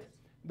Spirit,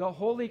 the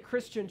holy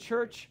Christian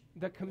church,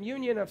 the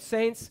communion of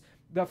saints,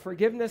 the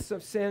forgiveness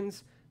of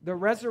sins, the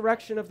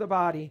resurrection of the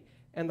body,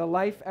 and the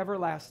life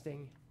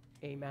everlasting.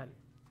 Amen.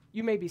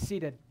 You may be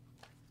seated.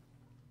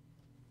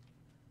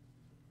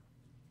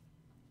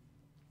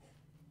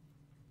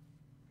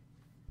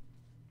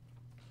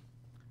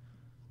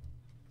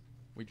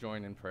 We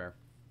join in prayer.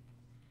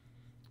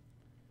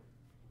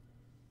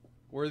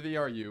 Worthy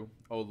are you,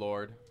 O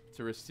Lord,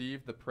 to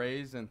receive the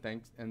praise and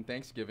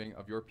thanksgiving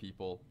of your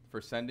people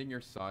for sending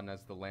your Son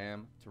as the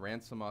Lamb to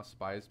ransom us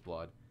by his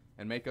blood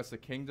and make us a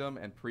kingdom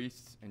and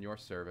priests in your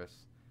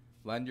service.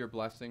 Lend your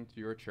blessing to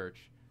your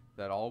church,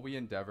 that all we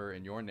endeavor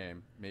in your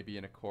name may be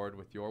in accord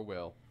with your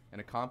will and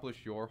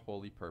accomplish your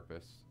holy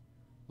purpose.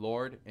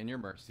 Lord, in your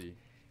mercy,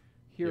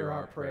 Hear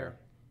our prayer.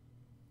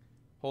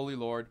 Holy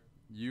Lord,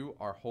 you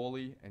are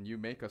holy, and you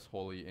make us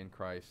holy in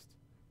Christ.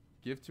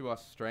 Give to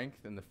us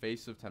strength in the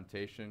face of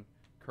temptation,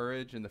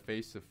 courage in the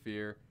face of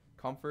fear,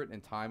 comfort in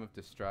time of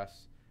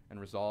distress, and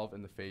resolve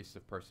in the face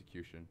of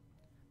persecution.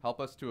 Help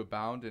us to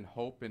abound in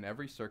hope in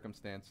every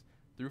circumstance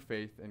through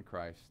faith in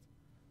Christ.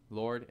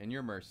 Lord, in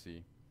your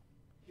mercy,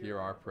 hear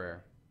our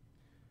prayer.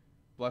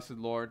 Blessed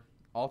Lord,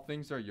 all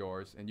things are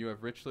yours, and you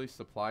have richly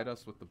supplied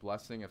us with the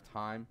blessing of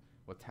time,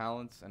 with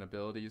talents and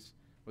abilities,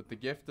 with the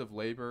gift of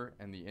labor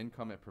and the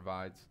income it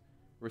provides.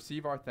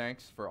 Receive our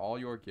thanks for all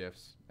your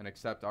gifts, and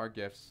accept our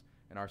gifts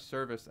and our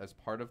service as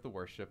part of the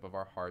worship of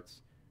our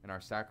hearts and our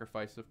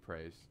sacrifice of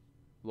praise.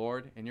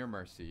 Lord, in your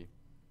mercy,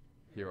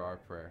 hear our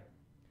prayer.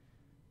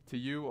 To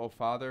you, O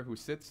Father, who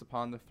sits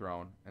upon the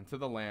throne, and to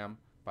the Lamb,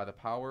 by the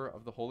power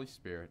of the Holy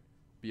Spirit,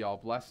 be all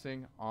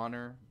blessing,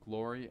 honor,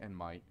 glory, and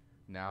might,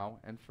 now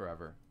and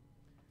forever.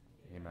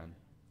 Amen.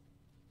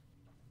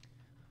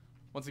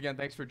 Once again,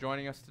 thanks for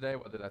joining us today,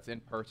 whether that's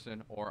in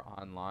person or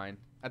online.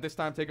 At this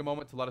time, take a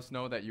moment to let us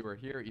know that you are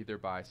here, either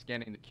by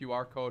scanning the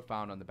QR code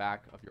found on the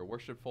back of your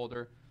worship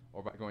folder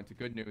or by going to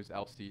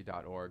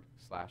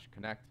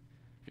goodnewslc.org/connect.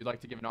 If you'd like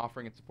to give an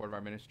offering in support of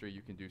our ministry,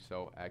 you can do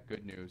so at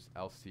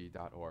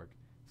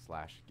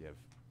goodnewslc.org/give.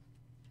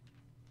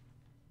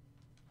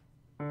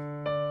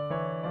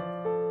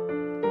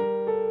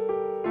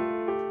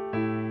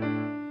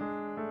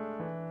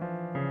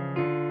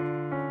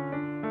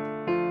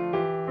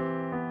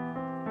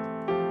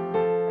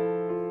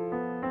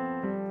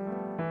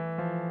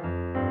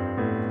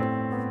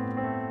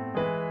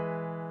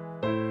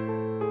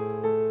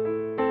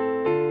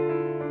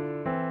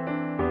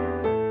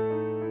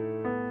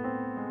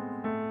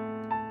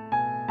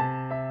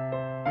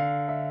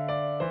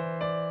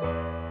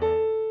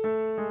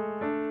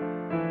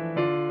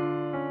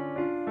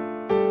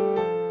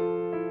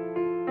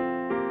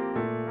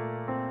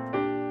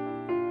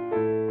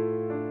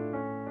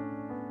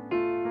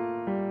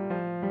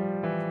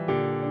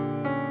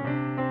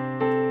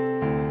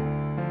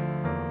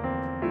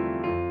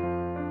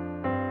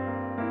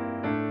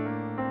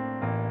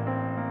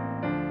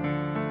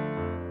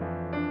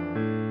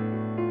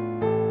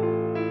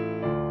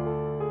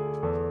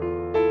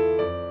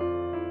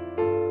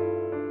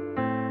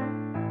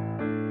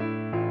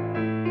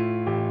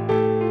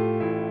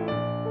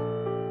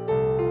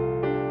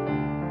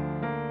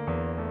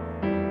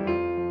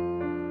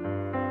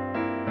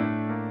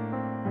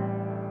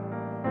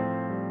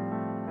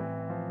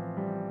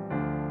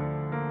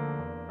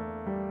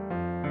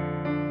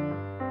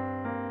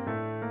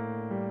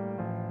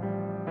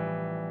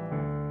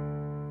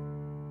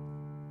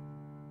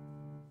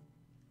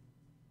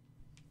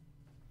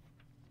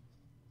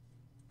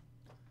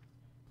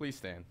 Please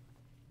stand.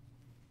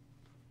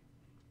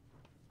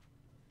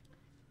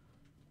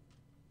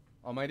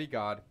 Almighty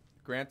God,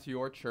 grant to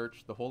your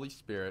church the Holy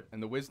Spirit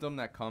and the wisdom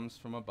that comes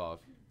from above.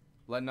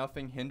 Let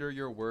nothing hinder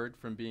your word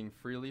from being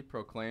freely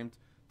proclaimed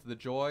to the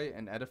joy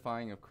and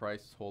edifying of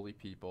Christ's holy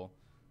people,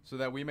 so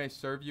that we may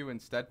serve you in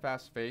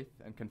steadfast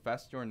faith and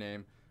confess your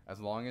name as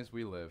long as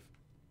we live.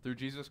 Through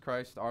Jesus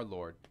Christ our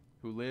Lord,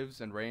 who lives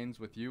and reigns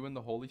with you in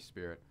the Holy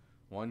Spirit,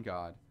 one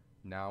God,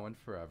 now and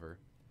forever.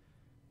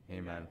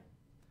 Amen.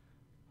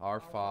 Our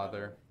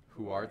Father,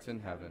 who art in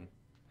heaven,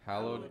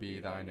 hallowed be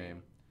thy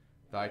name.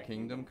 Thy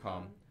kingdom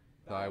come,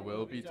 thy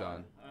will be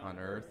done, on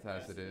earth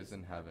as it is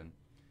in heaven.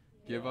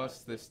 Give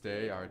us this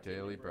day our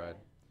daily bread,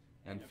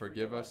 and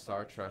forgive us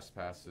our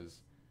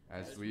trespasses,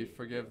 as we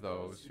forgive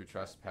those who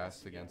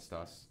trespass against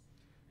us.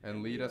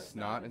 And lead us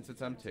not into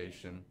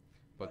temptation,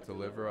 but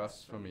deliver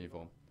us from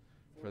evil.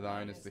 For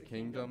thine is the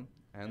kingdom,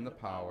 and the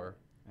power,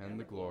 and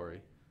the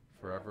glory,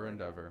 forever and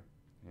ever.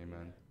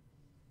 Amen.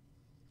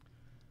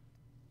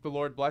 The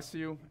Lord bless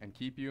you and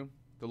keep you.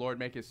 The Lord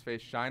make his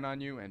face shine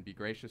on you and be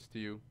gracious to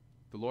you.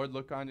 The Lord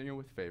look on you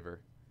with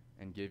favor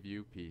and give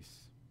you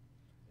peace.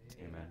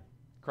 Amen.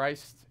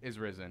 Christ is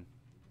risen.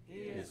 He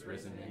is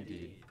risen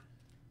indeed.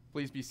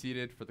 Please be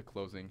seated for the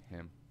closing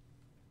hymn.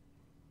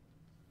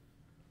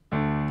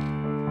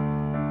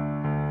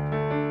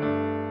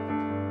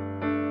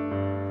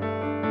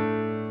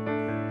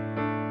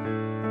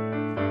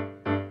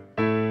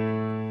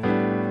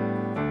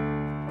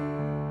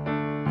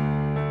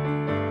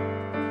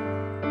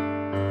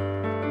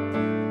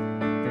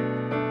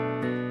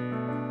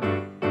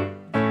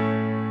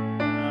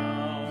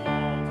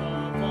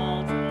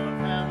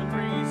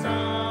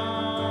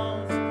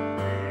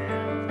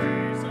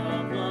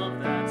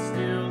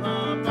 Still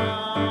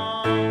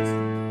above.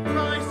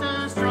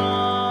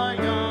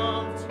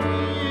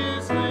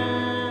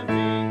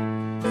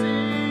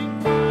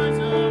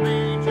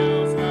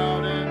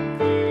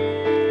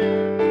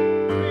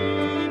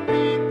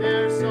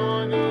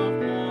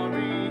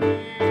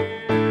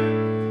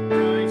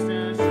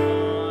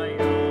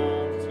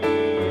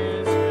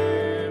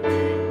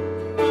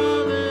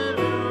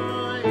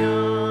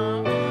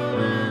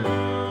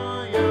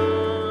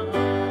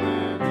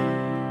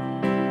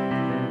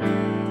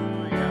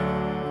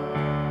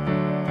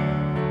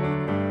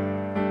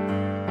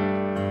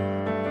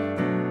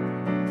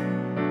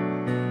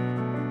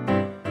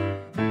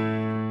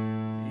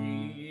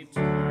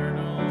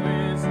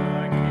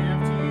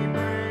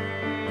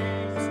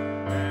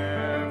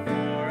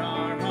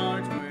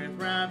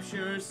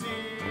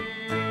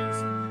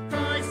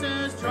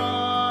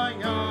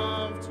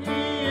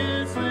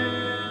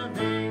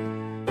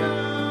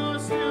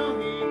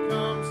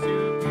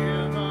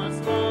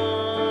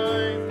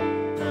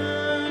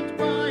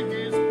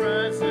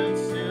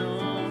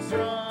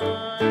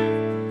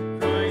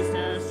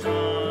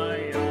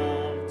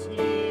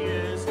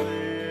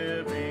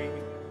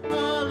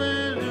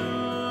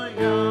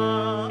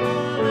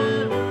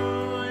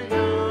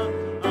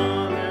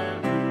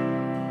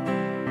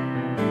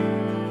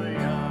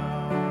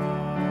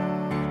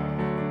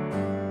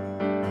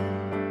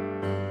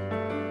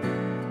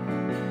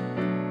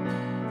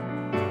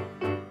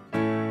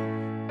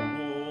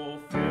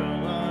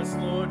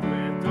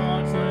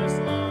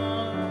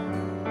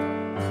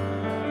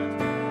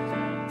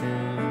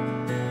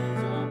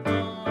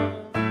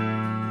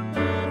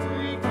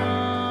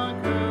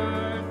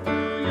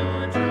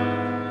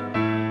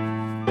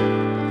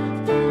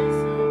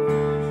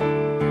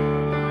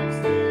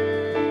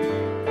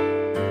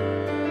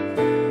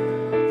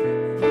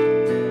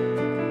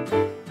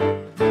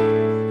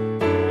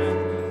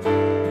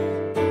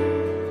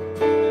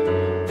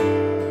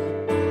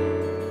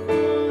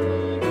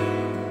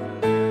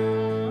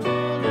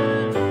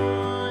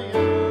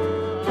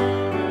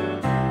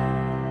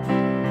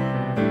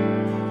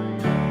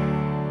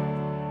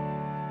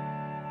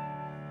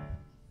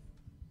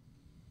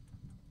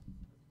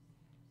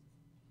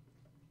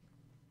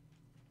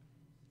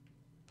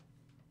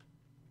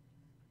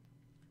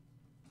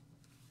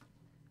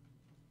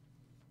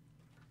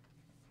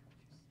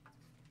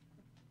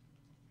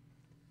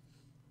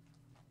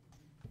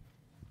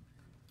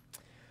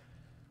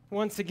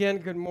 Once again,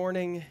 good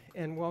morning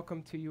and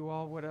welcome to you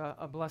all. What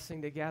a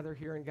blessing to gather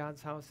here in God's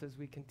house as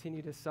we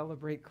continue to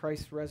celebrate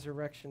Christ's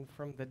resurrection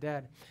from the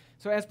dead.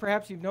 So as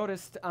perhaps you've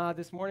noticed,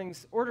 this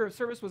morning's order of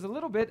service was a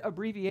little bit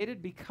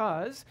abbreviated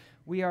because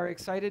we are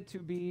excited to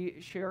be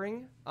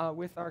sharing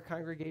with our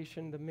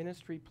congregation the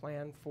ministry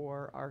plan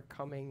for our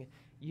coming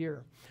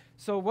year.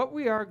 So what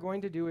we are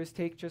going to do is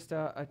take just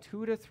a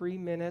 2 to 3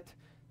 minute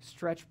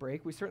stretch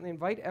break. We certainly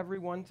invite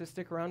everyone to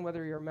stick around,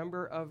 whether you're a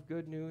member of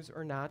Good News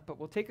or not, but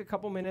we'll take a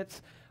couple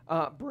minutes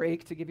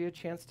break to give you a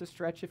chance to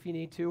stretch if you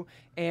need to.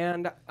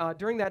 And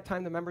during that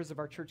time, the members of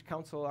our church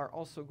council are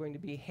also going to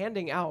be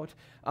handing out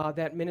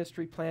that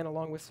ministry plan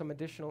along with some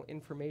additional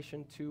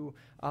information to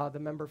the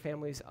member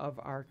families of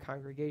our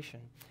congregation.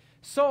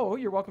 So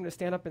you're welcome to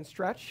stand up and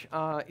stretch.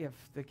 If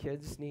the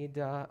kids need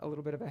a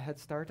little bit of a head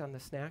start on the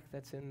snack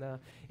that's in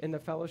the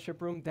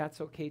fellowship room,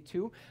 that's okay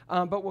too.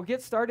 But we'll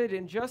get started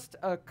in just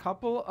a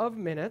couple of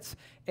minutes,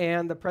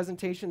 and the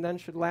presentation then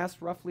should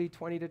last roughly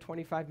 20 to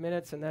 25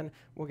 minutes, and then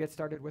we'll get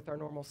started with our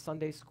normal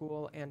Sunday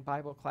school and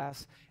Bible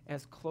class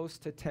as close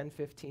to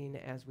 10:15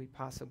 as we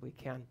possibly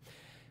can.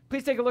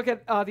 Please take a look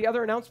at the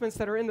other announcements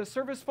that are in the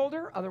service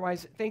folder.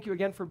 Otherwise, thank you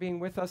again for being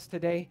with us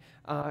today.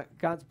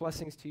 God's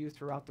blessings to you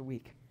throughout the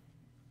week.